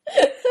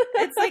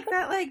 It's like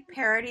that, like,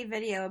 parody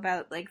video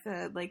about, like,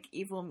 the, like,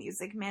 evil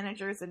music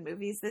managers in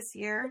movies this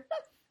year.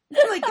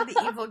 Like,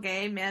 the evil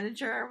gay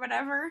manager or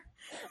whatever.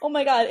 Oh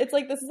my god, it's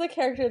like, this is a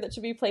character that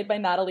should be played by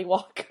Natalie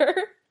Walker.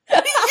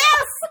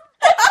 Yes!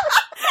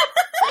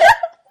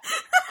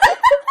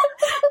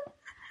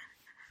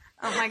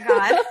 Oh my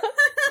god.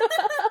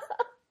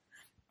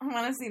 I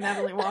want to see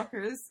Natalie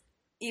Walker's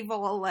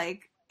evil,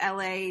 like,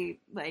 LA,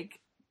 like,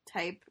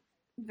 type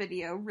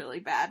video really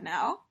bad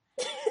now.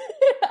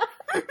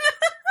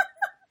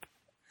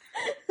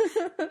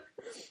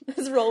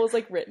 This role was,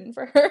 like, written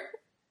for her.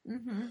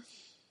 Mm-hmm.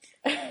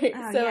 Right,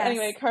 so yes.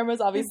 Anyway,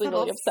 Karma's obviously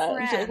really upset,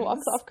 and she, like,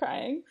 walks off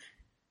crying.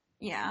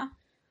 Yeah.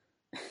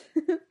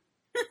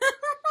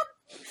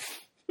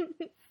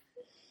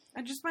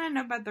 I just want to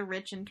know about the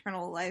rich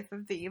internal life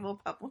of the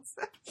evil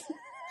publicist.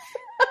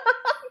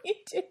 Me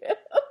too.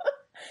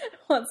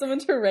 I want someone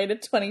to write a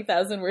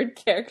 20,000 word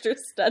character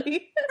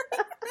study.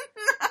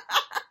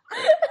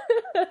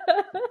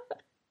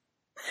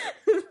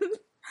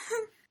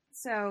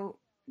 So,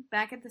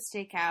 back at the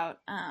stakeout,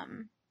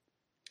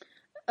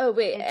 oh,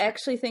 wait, I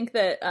actually think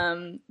that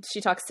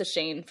she talks to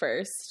Shane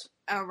first.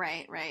 Oh,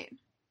 right.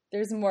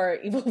 There's more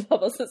evil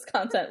publicist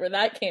content where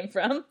that came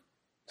from.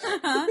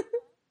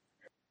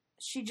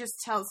 She just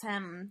tells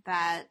him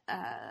that,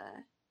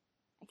 I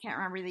can't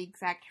remember the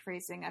exact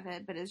phrasing of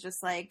it, but it's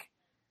just like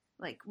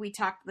like, we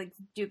talked, like,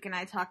 Duke and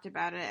I talked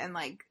about it, and,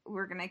 like,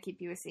 we're gonna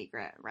keep you a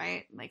secret,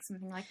 right? Like,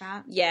 something like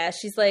that. Yeah,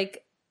 she's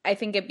like, I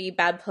think it'd be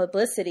bad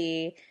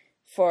publicity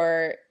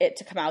for it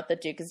to come out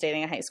that Duke is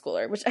dating a high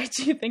schooler, which I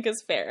do think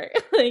is fair.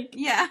 Like,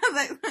 yeah,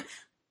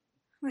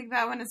 like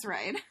that one is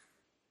right.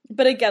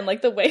 But again,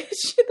 like, the way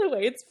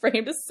it's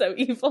framed is so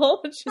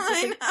evil. She's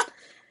just like, know.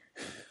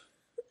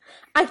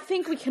 I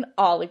think we can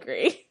all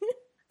agree.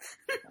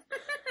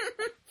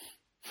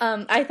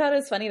 I thought it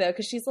was funny, though,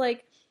 because she's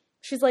like,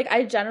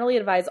 I generally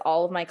advise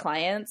all of my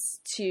clients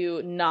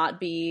to not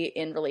be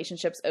in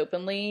relationships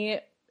openly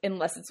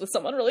unless it's with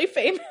someone really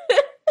famous.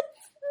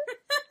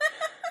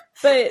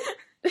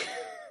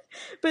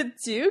 But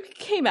Duke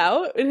came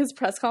out in his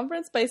press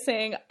conference by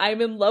saying, I'm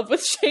in love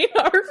with Shane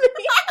Harvey.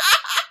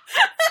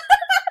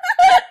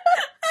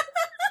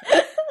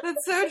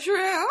 That's so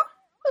true.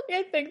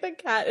 I think the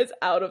cat is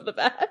out of the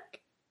bag.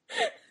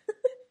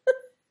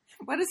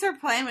 What is her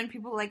plan when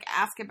people, like,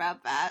 ask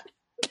about that?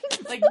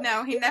 Like,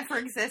 no, he never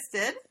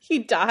existed. He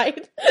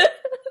died.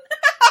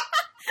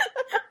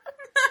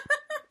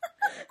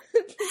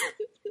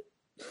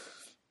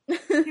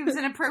 He was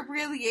an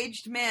appropriately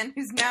aged man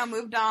who's now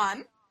moved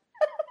on.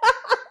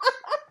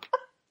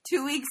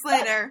 2 weeks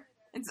later,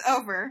 it's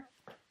over.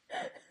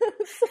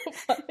 It's so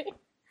funny.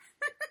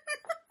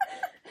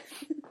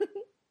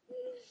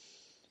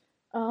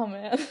 Oh,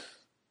 man.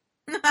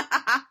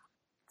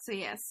 So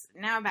yes,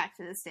 now back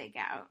to the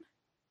stakeout.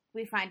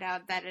 We find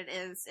out that it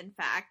is, in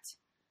fact,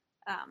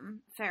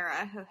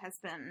 Farrah who has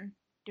been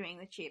doing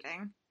the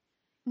cheating.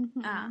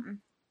 Mm-hmm.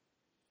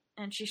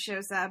 And she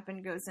shows up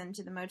and goes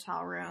into the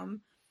motel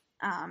room.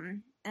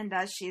 And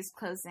as she's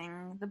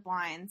closing the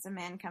blinds, a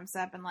man comes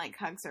up and, like,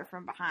 hugs her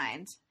from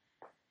behind.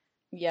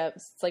 Yep,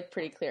 it's, like,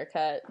 pretty clear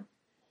cut.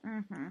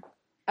 Mm-hmm.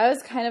 I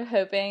was kind of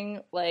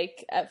hoping,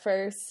 like, at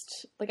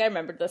first, like, I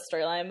remembered the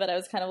storyline, but I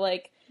was kind of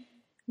like,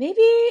 maybe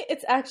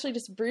it's actually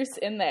just Bruce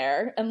in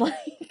there, and,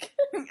 like...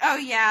 Oh,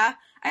 yeah.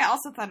 I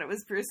also thought it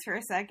was Bruce for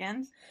a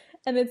second.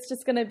 And it's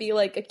just gonna be,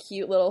 like, a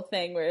cute little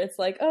thing where it's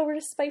like, oh, we're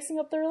just spicing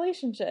up the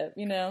relationship,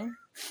 you know?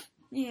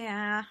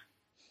 Yeah.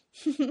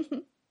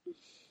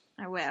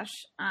 I wish.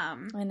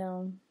 I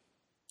know.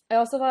 I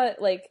also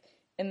thought, like,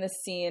 in this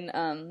scene,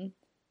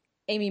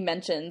 Amy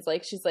mentions,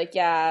 like, she's like,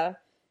 yeah,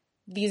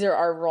 these are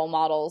our role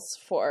models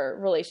for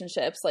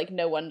relationships. Like,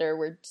 no wonder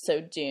we're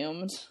so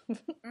doomed.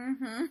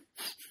 Mm-hmm.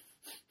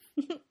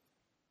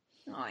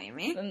 Oh,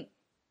 Amy. And,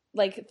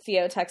 like,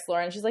 Theo texts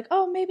Lauren, she's like,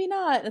 oh, maybe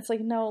not. And it's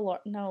like, no,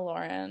 Lauren. No,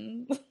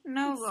 Lauren.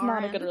 It's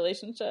not a good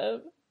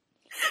relationship.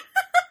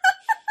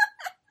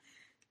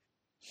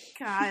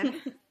 God.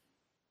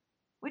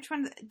 Which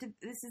one?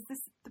 Is this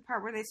the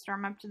part where they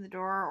storm up to the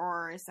door,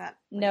 or is that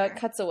later? No, it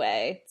cuts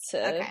away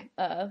to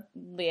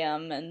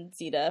Liam and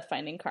Zeta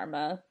finding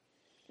Karma.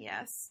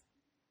 Yes.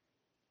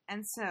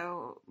 And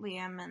so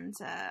Liam and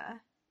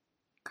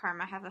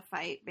Karma have a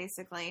fight,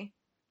 basically.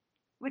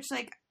 Which,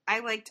 like,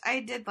 I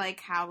did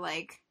like how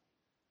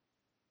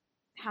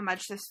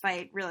much this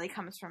fight really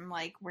comes from,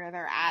 like, where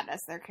they're at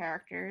as their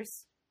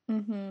characters.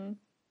 Mm-hmm.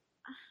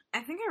 I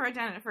think I wrote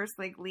down at first,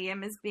 like,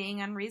 Liam is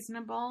being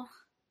unreasonable.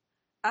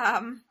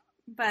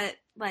 But,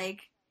 like,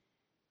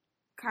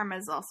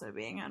 Karma's also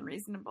being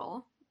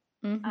unreasonable.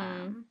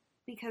 Mm-hmm.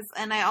 Because,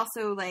 and I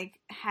also, like,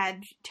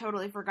 had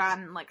totally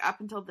forgotten, like, up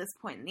until this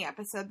point in the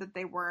episode that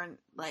they weren't,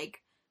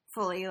 like,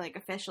 fully, like,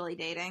 officially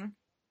dating.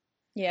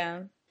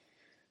 Yeah.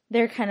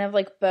 They're kind of,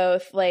 like,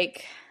 both,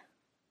 like,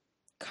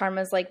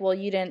 Karma's like, well,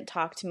 you didn't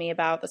talk to me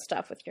about the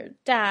stuff with your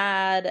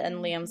dad, and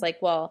Liam's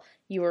like, well,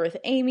 you were with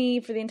Amy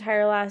for the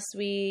entire last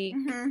week.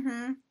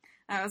 Mm-hmm.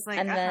 I was like,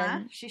 and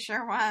then, she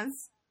sure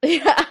was.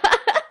 Yeah.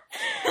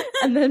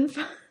 And then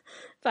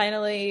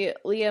finally,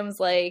 Liam's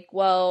like,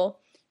 well,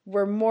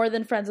 we're more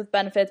than friends with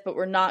benefits, but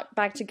we're not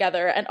back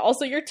together. And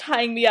also, you're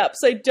tying me up,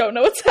 so I don't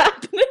know what's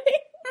happening.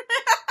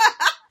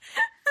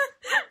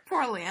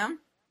 Poor Liam.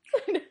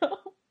 I know.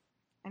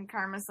 And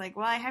Karma's like,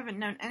 well, I haven't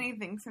known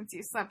anything since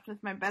you slept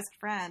with my best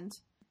friend.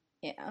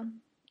 Yeah.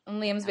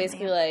 And Liam's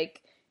basically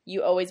like,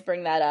 you always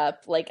bring that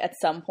up. Like, at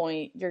some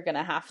point, you're going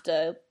to have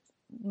to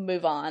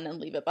move on and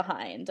leave it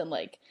behind. And,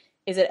 like,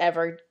 is it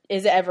ever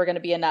going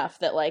to be enough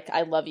that, like,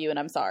 I love you and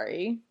I'm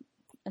sorry?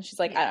 And she's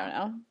like, I don't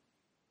know.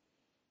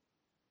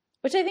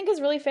 Which I think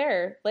is really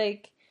fair.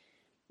 Like,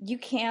 you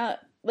can't,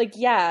 like,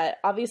 yeah,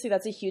 obviously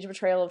that's a huge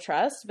betrayal of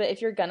trust, but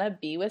if you're gonna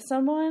be with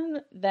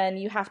someone, then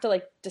you have to,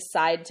 like,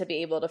 decide to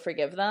be able to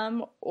forgive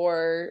them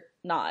or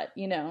not,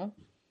 you know?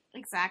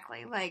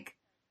 Exactly. Like,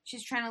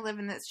 she's trying to live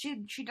in this,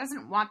 she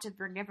doesn't want to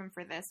forgive him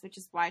for this, which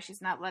is why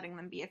she's not letting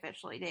them be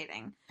officially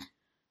dating.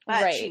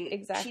 But right,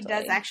 exactly. She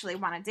does actually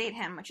want to date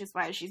him, which is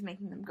why she's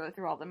making them go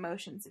through all the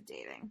motions of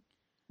dating.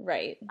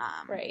 Right,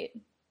 right.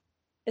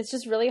 It's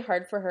just really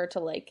hard for her to,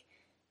 like,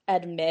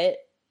 admit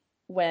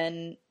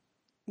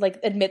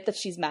that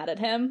she's mad at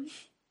him.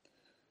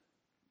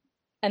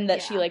 And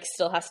that she, like,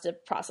 still has to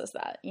process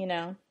that, you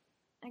know?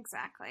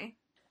 Exactly.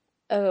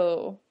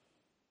 Oh.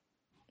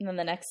 And then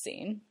the next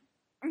scene.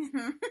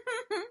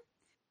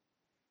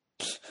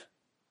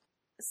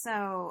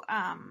 So,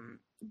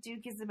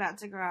 Duke is about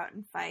to go out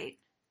and fight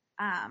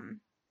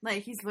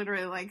Like, he's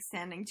literally, like,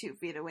 standing 2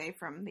 feet away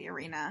from the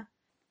arena.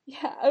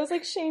 Yeah, I was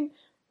like, Shane,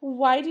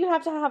 why do you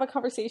have to have a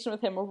conversation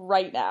with him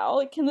right now?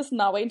 Like, can this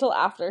not wait until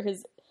after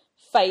his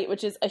fight,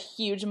 which is a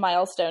huge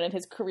milestone in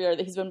his career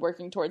that he's been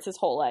working towards his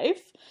whole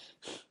life?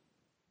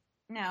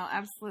 No,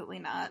 absolutely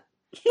not.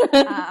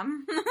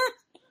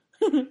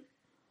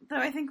 Though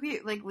I think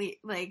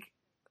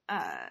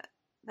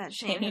that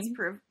Shane has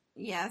proved.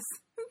 Yes.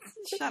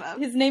 Shut up.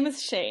 His name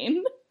is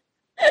Shane.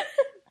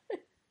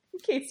 In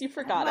case you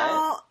forgot it.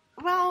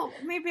 Well,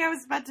 maybe I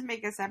was about to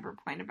make a separate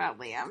point about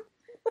Liam.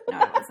 No,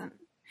 I wasn't.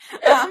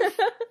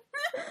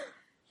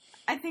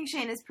 I think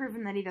Shane has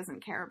proven that he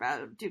doesn't care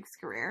about Duke's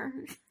career.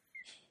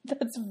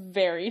 That's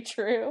very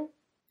true.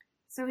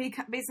 So he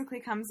basically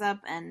comes up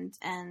and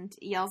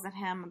yells at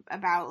him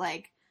about,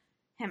 like,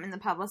 him and the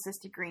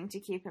publicist agreeing to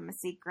keep him a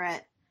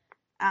secret.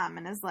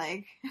 And is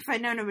like, if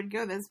I'd known it would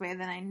go this way,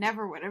 then I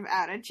never would have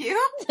outed you.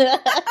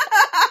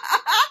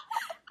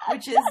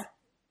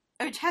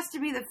 Which has to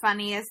be the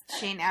funniest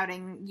Shane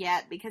outing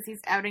yet, because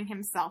he's outing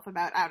himself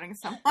about outing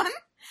someone.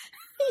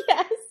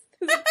 Yes,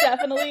 it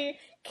definitely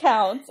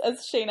counts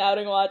as Shane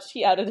outing watch.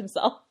 He outed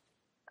himself.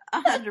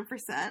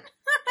 100%.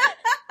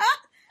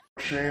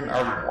 Shane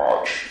outing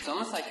watch. It's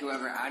almost like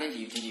whoever outed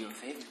you did you a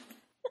favor.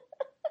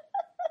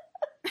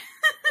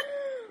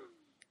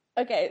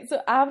 Okay, so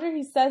after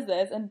he says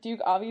this, and Duke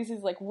obviously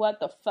is like,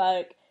 what the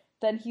fuck?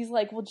 Then he's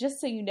like, well, just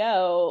so you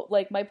know,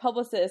 like, my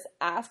publicist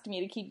asked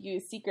me to keep you a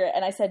secret,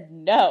 and I said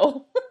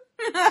no.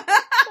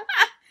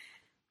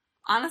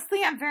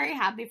 Honestly, I'm very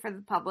happy for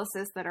the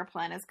publicists that our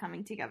plan is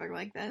coming together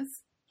like this.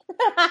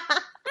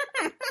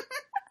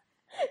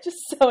 Just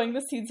sowing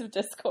the seeds of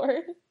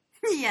discord.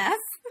 Yes.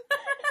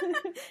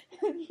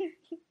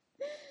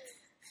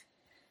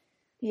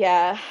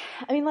 Yeah.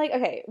 I mean, like,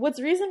 okay, what's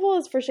reasonable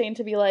is for Shane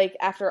to be like,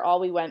 after all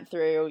we went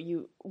through,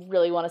 you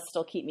really want to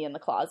still keep me in the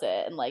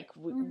closet, and, like,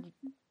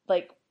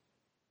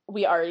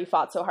 we already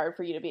fought so hard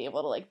for you to be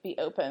able to, like, be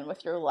open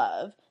with your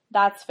love.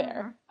 That's fair.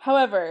 Mm-hmm.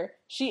 However,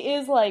 she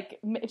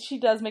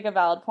does make a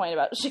valid point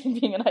about Shane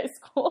being in high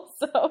school,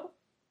 so.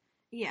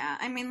 Yeah,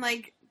 I mean,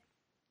 like,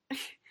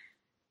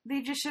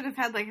 they just should have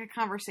had, like, a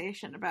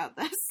conversation about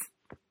this.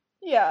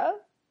 Yeah.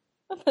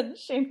 And then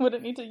Shane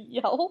wouldn't need to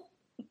yell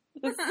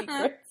his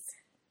secrets.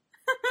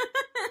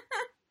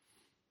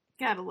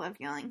 Gotta love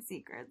yelling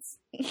secrets.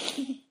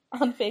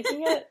 On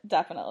faking it?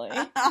 Definitely.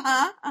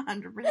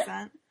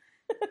 100%.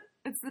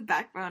 It's the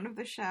backbone of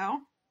the show.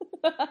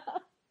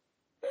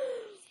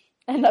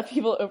 And not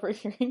people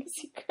overhearing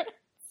secrets.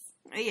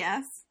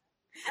 Yes.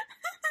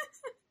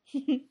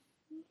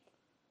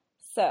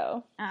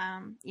 So.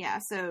 Yeah,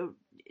 so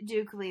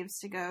Duke leaves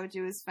to go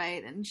do his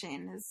fight, and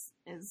Shane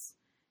is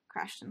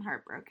crushed and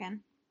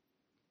heartbroken.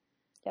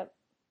 Yep.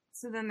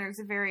 So then there's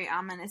a very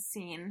ominous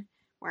scene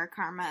where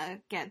Karma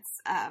gets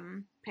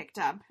picked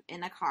up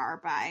in a car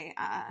by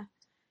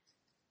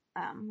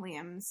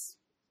Liam's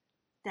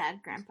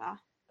dad, Grandpa.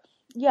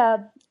 Yeah,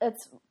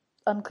 it's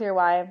unclear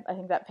why. I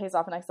think that pays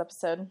off next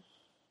episode.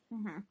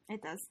 Mm-hmm.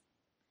 It does.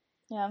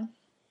 Yeah.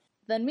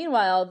 Then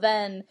meanwhile,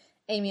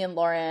 Amy and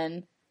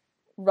Lauren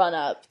run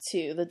up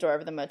to the door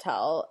of the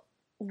motel.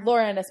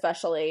 Lauren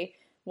especially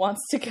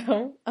wants to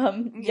go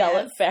yell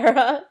at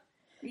Farrah.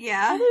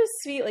 Yeah. That was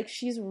sweet. Like,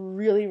 she's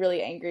really,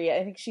 really angry.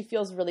 I think she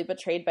feels really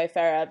betrayed by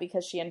Farrah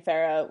because she and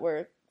Farrah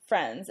were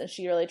friends and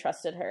she really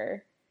trusted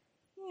her.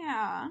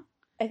 Yeah.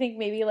 I think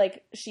maybe,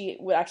 like, she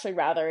would actually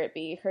rather it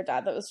be her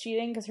dad that was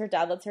cheating because her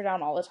dad lets her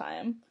down all the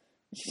time.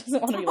 She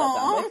doesn't want to be let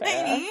down by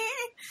Farrah.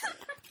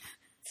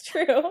 It's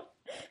true.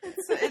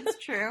 It's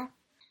true.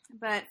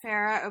 But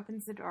Farrah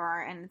opens the door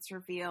and it's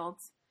revealed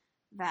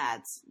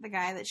that the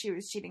guy that she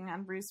was cheating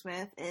on Bruce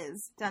with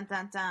is, dun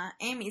dun dun,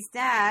 Amy's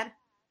dad.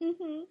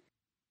 Mm-hmm.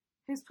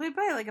 Who's played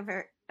by, like,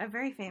 a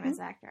very famous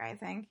actor, I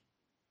think.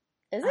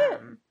 Is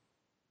it?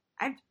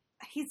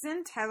 He's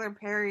in Tyler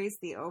Perry's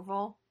The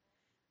Oval.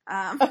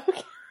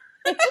 Okay.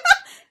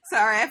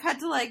 Sorry, I've had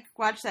to, like,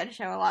 watch that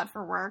show a lot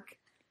for work.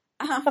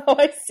 Oh,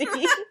 I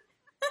see.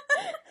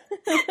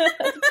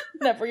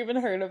 Never even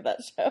heard of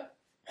that show.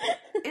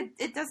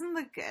 It doesn't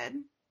look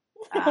good.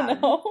 Oh,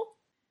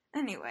 no.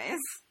 Anyways.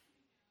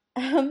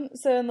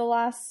 So in the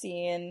last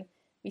scene,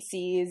 we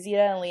see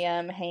Zeta and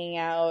Liam hanging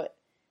out.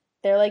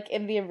 They're, like,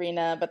 in the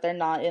arena, but they're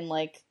not in,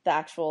 like, the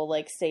actual,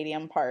 like,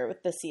 stadium part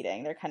with the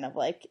seating. They're kind of,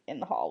 like,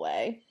 in the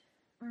hallway.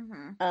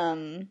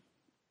 Mm-hmm.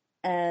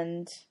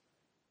 And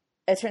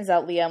it turns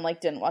out Liam,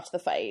 like, didn't watch the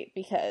fight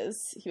because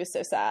he was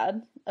so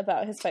sad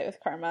about his fight with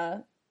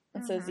Karma.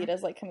 And so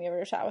Zeta's, like, coming over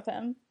to chat with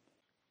him.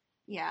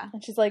 Yeah.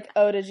 And she's like,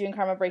 oh, did you and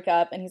Karma break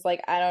up? And he's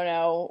like, I don't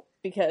know,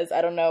 because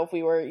I don't know if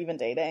we were even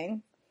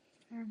dating.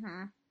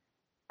 Mm-hmm.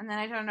 And then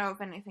I don't know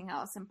if anything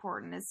else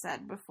important is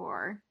said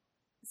before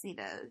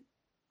Zeta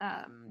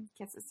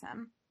kisses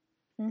him.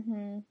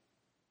 Mm-hmm.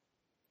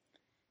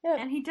 Yep.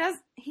 And he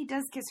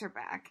does kiss her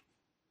back.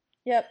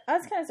 Yep. I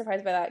was kind of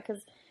surprised by that,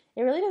 because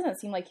it really doesn't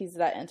seem like he's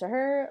that into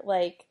her.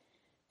 Like,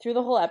 through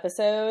the whole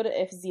episode,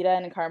 if Zeta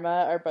and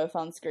Karma are both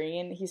on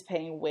screen, he's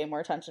paying way more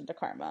attention to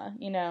Karma,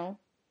 you know?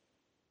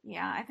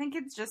 Yeah, I think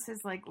it's just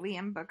his, like,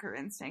 Liam Booker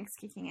instincts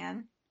kicking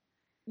in.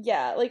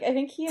 Yeah, like, I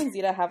think he and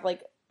Zeta have,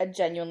 like, a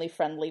genuinely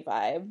friendly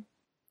vibe.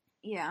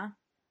 Yeah.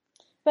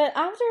 But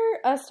after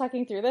us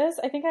talking through this,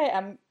 I think I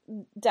am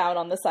down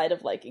on the side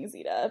of liking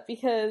Zeta,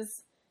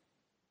 because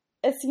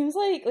it seems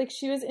like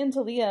she was into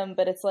Liam,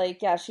 but it's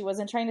like, yeah, she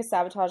wasn't trying to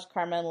sabotage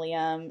Karma and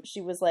Liam.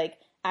 She was, like,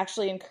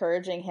 actually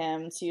encouraging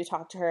him to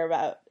talk to her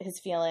about his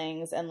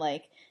feelings and,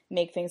 like,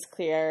 make things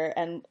clear,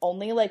 and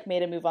only, like,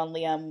 made a move on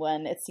Liam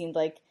when it seemed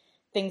like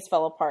things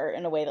fell apart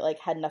in a way that, like,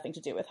 had nothing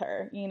to do with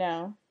her, you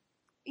know?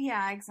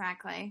 Yeah,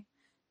 exactly.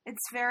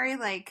 It's very,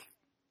 like,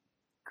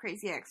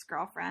 crazy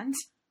ex-girlfriend.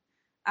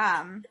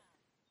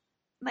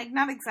 Like,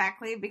 not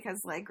exactly,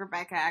 because, like,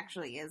 Rebecca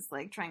actually is,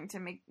 like, trying to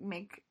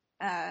make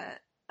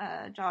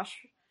Josh,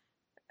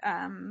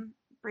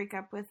 break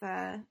up with,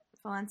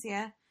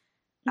 Valencia.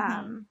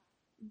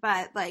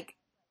 But, like,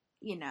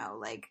 you know,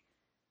 like,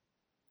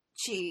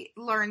 she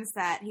learns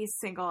that he's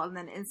single and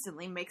then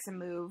instantly makes a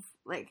move,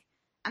 like,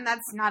 and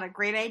that's not a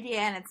great idea,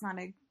 and it's not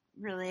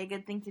really a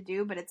good thing to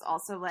do, but it's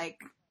also, like,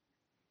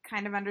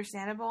 kind of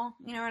understandable,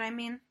 you know what I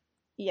mean?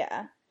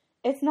 Yeah.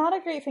 It's not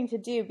a great thing to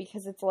do,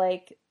 because it's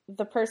like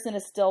the person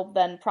is still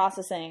then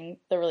processing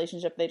the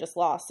relationship they just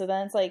lost. So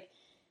then it's like,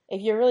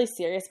 if you're really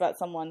serious about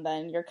someone,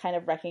 then you're kind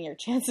of wrecking your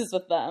chances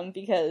with them,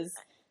 because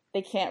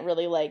they can't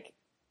really, like,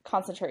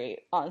 concentrate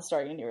on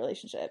starting a new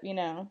relationship, you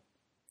know?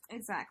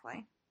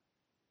 Exactly.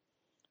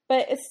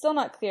 But it's still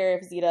not clear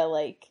if Zeta,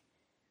 like,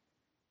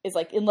 is,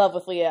 like, in love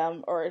with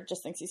Liam or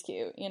just thinks he's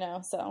cute, you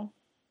know? So.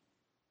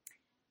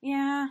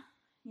 Yeah.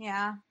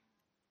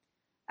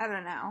 I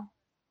don't know.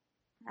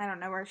 I don't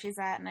know where she's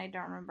at, and I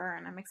don't remember,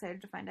 and I'm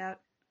excited to find out.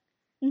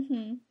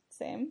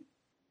 Same.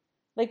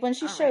 Like, when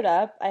she showed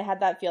up, I had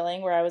that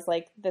feeling where I was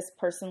like, this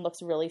person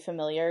looks really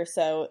familiar,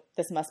 so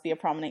this must be a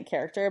prominent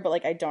character, but,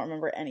 like, I don't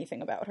remember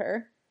anything about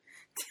her.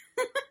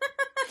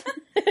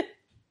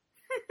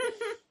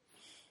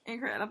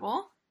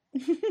 Incredible.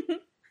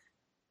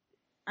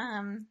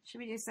 Should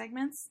we do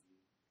segments?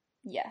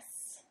 Yes.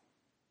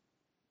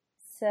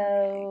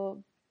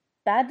 So,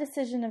 bad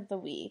decision of the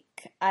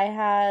week. I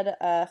had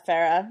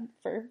Farrah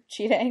for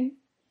cheating.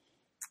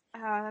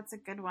 Oh, that's a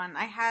good one.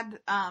 I had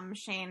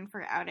Shane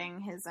for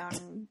outing his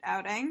own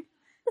outing.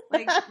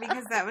 Like,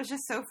 because that was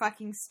just so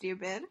fucking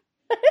stupid.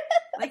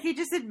 Like, he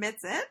just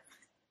admits it.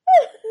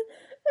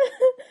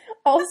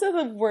 Also,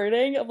 the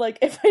wording of, like,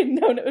 if I'd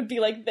known it would be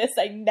like this,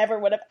 I never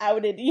would have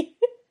outed you.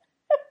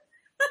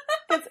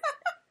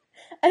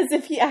 As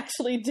if he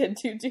actually did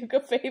do Duke a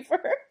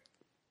favor.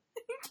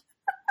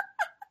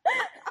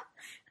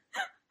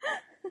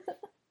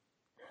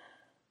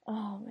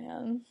 Oh,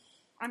 man.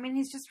 I mean,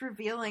 he's just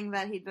revealing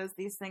that he does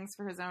these things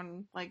for his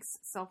own, like,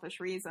 selfish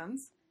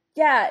reasons.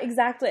 Yeah,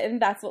 exactly.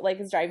 And that's what, like,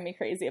 is driving me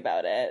crazy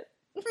about it.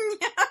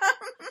 Yeah.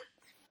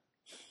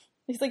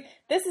 He's like,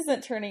 this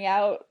isn't turning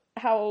out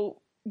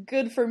how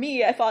good for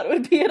me I thought it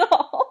would be at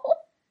all.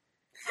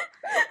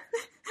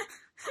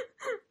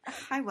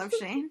 I love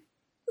Shane.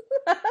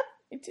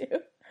 I do.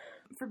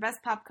 For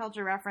best pop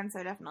culture reference,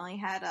 I definitely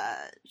had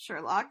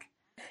Sherlock.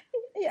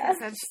 Yeah.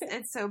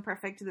 It's so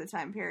perfect to the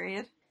time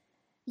period.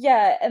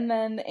 Yeah, and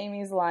then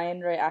Amy's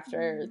line right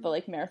after the,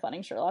 like,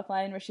 marathoning Sherlock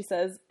line where she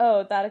says,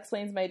 oh, that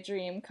explains my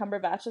dream.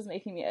 Cumberbatch is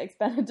making me Eggs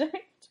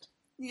Benedict.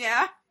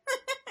 Yeah.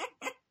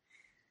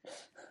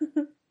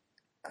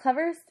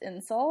 Cleverest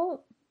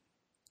insult?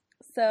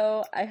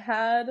 So I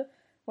had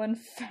when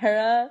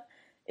Farrah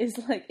is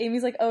like,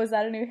 Amy's like, oh, is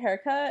that a new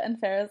haircut? And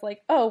Farrah's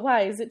like, oh,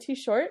 why? Is it too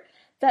short?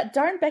 That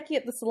darn Becky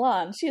at the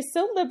salon. She is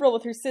so liberal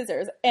with her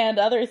scissors and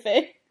other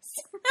things.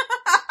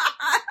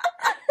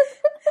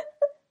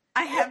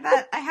 I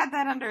had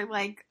that under,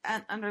 like,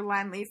 under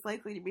line least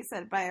likely to be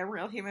said by a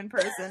real human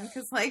person,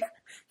 because, like,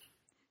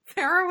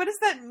 Farrah, what does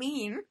that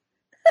mean?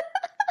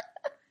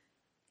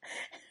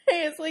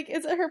 Hey, it's like,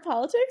 is it her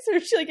politics, or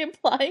is she, like,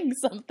 implying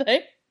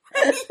something?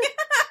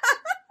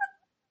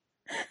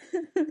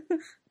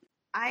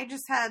 I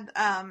just had,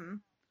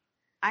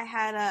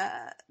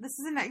 this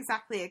isn't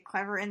exactly a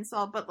clever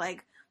insult, but,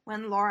 like,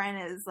 when Lauren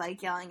is,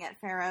 like, yelling at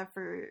Farrah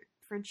for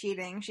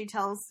cheating, she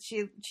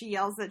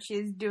yells that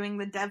she's doing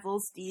the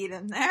devil's deed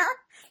in there.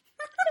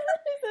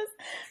 She says,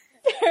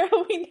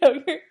 Farrah, we know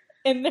you're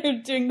in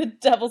there doing the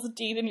devil's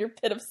deed in your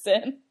pit of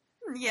sin.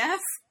 Yes.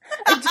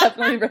 I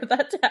definitely wrote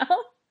that down.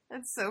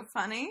 That's so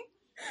funny.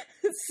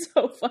 It's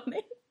so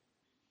funny.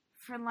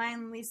 For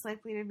line least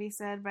likely to be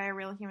said by a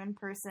real human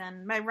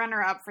person, my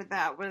runner-up for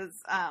that was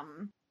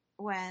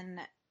when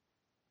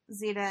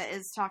Zeta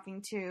is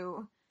talking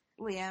to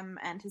Liam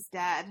and his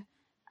dad.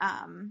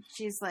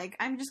 She's like,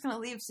 I'm just gonna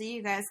leave so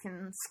you guys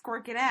can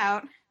squirk it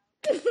out.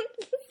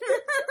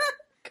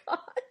 God.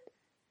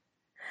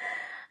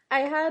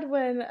 I had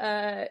when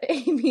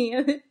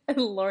Amy and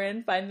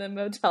Lauren find the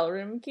motel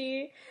room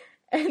key,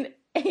 and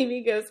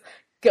Amy goes,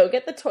 go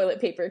get the toilet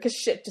paper, because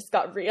shit just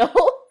got real.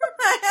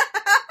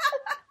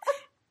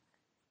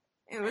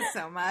 It was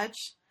so much.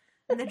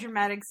 And the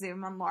dramatic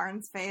zoom on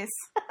Lauren's face.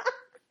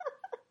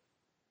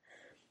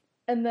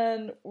 And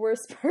then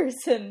worst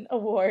person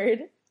award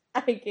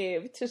I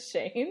gave to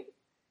Shane.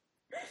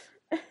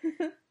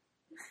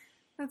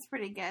 That's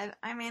pretty good.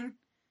 I mean,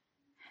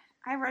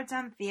 I wrote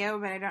down Theo,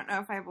 but I don't know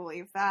if I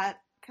believe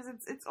that, because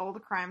it's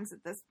old crimes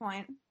at this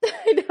point.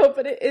 I know,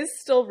 but it is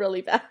still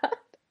really bad.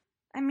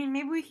 I mean,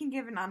 maybe we can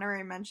give an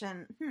honorary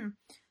mention.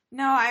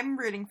 No, I'm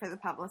rooting for the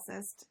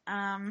publicist.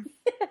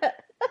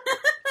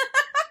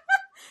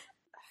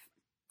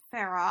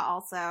 Farrah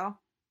also.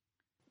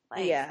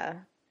 Like, yeah.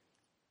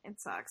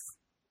 It sucks.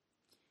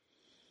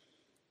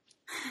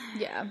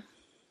 Yeah.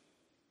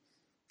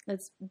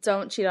 It's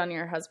don't cheat on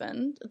your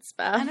husband. It's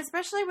bad. And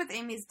especially with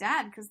Amy's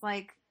dad, because,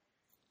 like,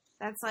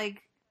 that's,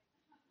 like,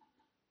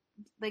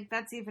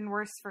 that's even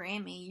worse for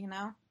Amy, you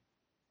know?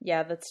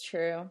 Yeah, that's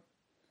true.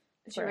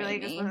 She really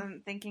just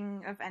wasn't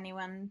thinking of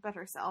anyone but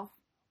herself.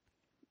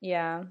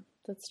 Yeah,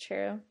 that's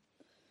true.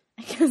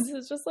 I guess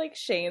it's just, like,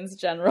 Shane's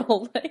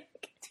general,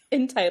 like,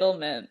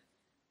 entitlement.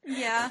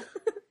 Yeah.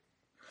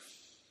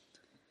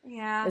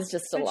 Yeah. It's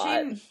just a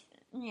lot.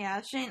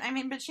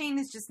 But Shane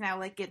is just now,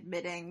 like,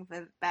 admitting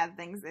the bad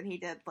things that he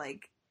did,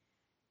 like,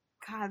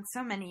 God,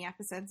 so many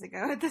episodes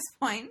ago at this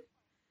point.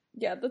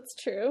 Yeah, that's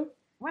true.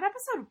 What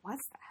episode was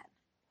that?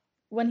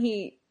 When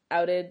he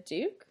outed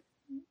Duke?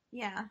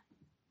 Yeah.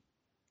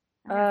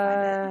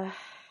 God,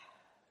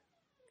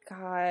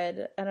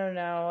 I don't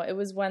know. It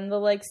was when the,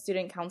 like,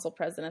 student council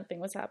president thing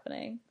was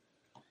happening.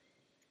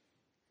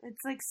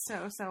 It's, like,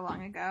 so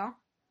long ago.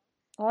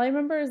 All I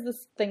remember is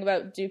this thing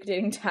about Duke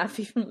dating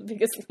Taffy from The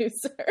Biggest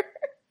Loser.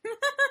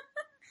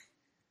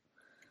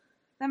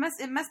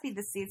 It must be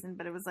this season,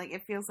 but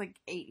it feels like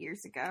 8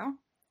 years ago.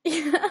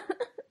 Yeah.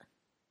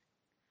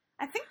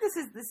 I think this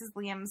is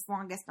Liam's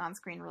longest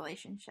on-screen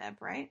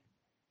relationship, right?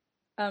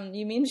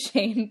 You mean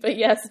Shane, but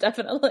yes,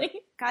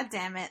 definitely. God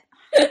damn it.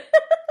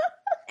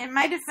 In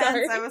my defense,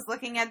 sorry. I was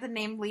looking at the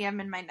name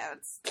Liam in my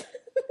notes.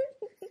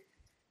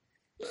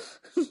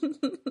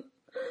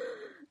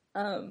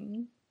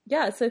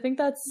 Yeah, so I think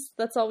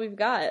that's all we've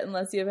got,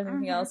 unless you have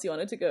anything else you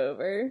wanted to go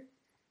over.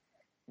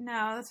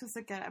 No, this was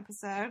a good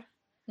episode.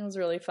 It was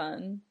really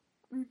fun.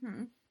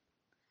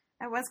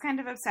 I was kind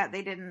of upset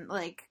they didn't,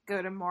 like,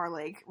 go to more,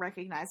 like,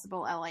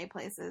 recognizable LA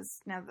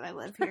places now that I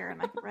live here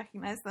and I can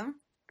recognize them.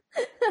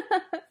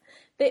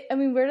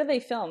 Where do they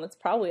film? It's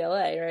probably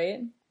LA, right?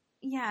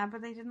 Yeah,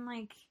 but they didn't,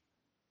 like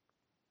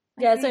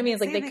yeah, that's what I mean.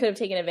 It's like they could have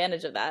taken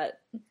advantage of that.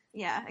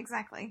 Yeah,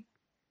 exactly.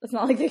 It's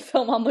not like they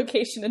film on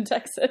location in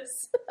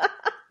Texas.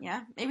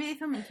 Yeah, maybe they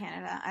film in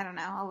Canada. I don't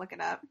know. I'll look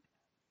it up.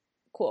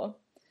 Cool.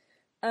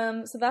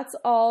 So that's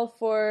all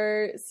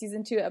for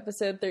season 2,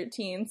 episode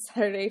 13,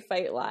 Saturday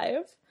Fight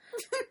Live.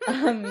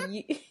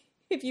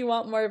 If you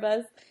want more of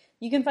us,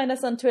 you can find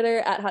us on Twitter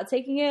at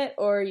HotTakingIt,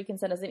 or you can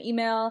send us an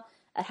email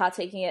at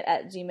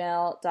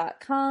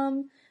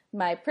hottakingit@gmail.com.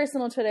 My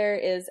personal Twitter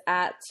is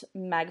at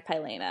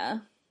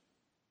Magpylena.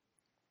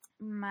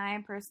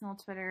 My personal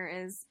Twitter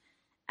is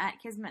at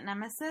Kismet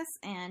Nemesis,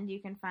 and you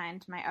can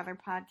find my other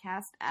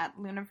podcast at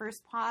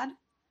Luniverse Pod.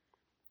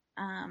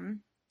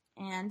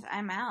 And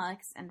I'm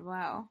Alex, and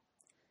whoa.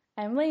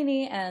 I'm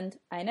Lainey, and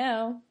I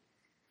know.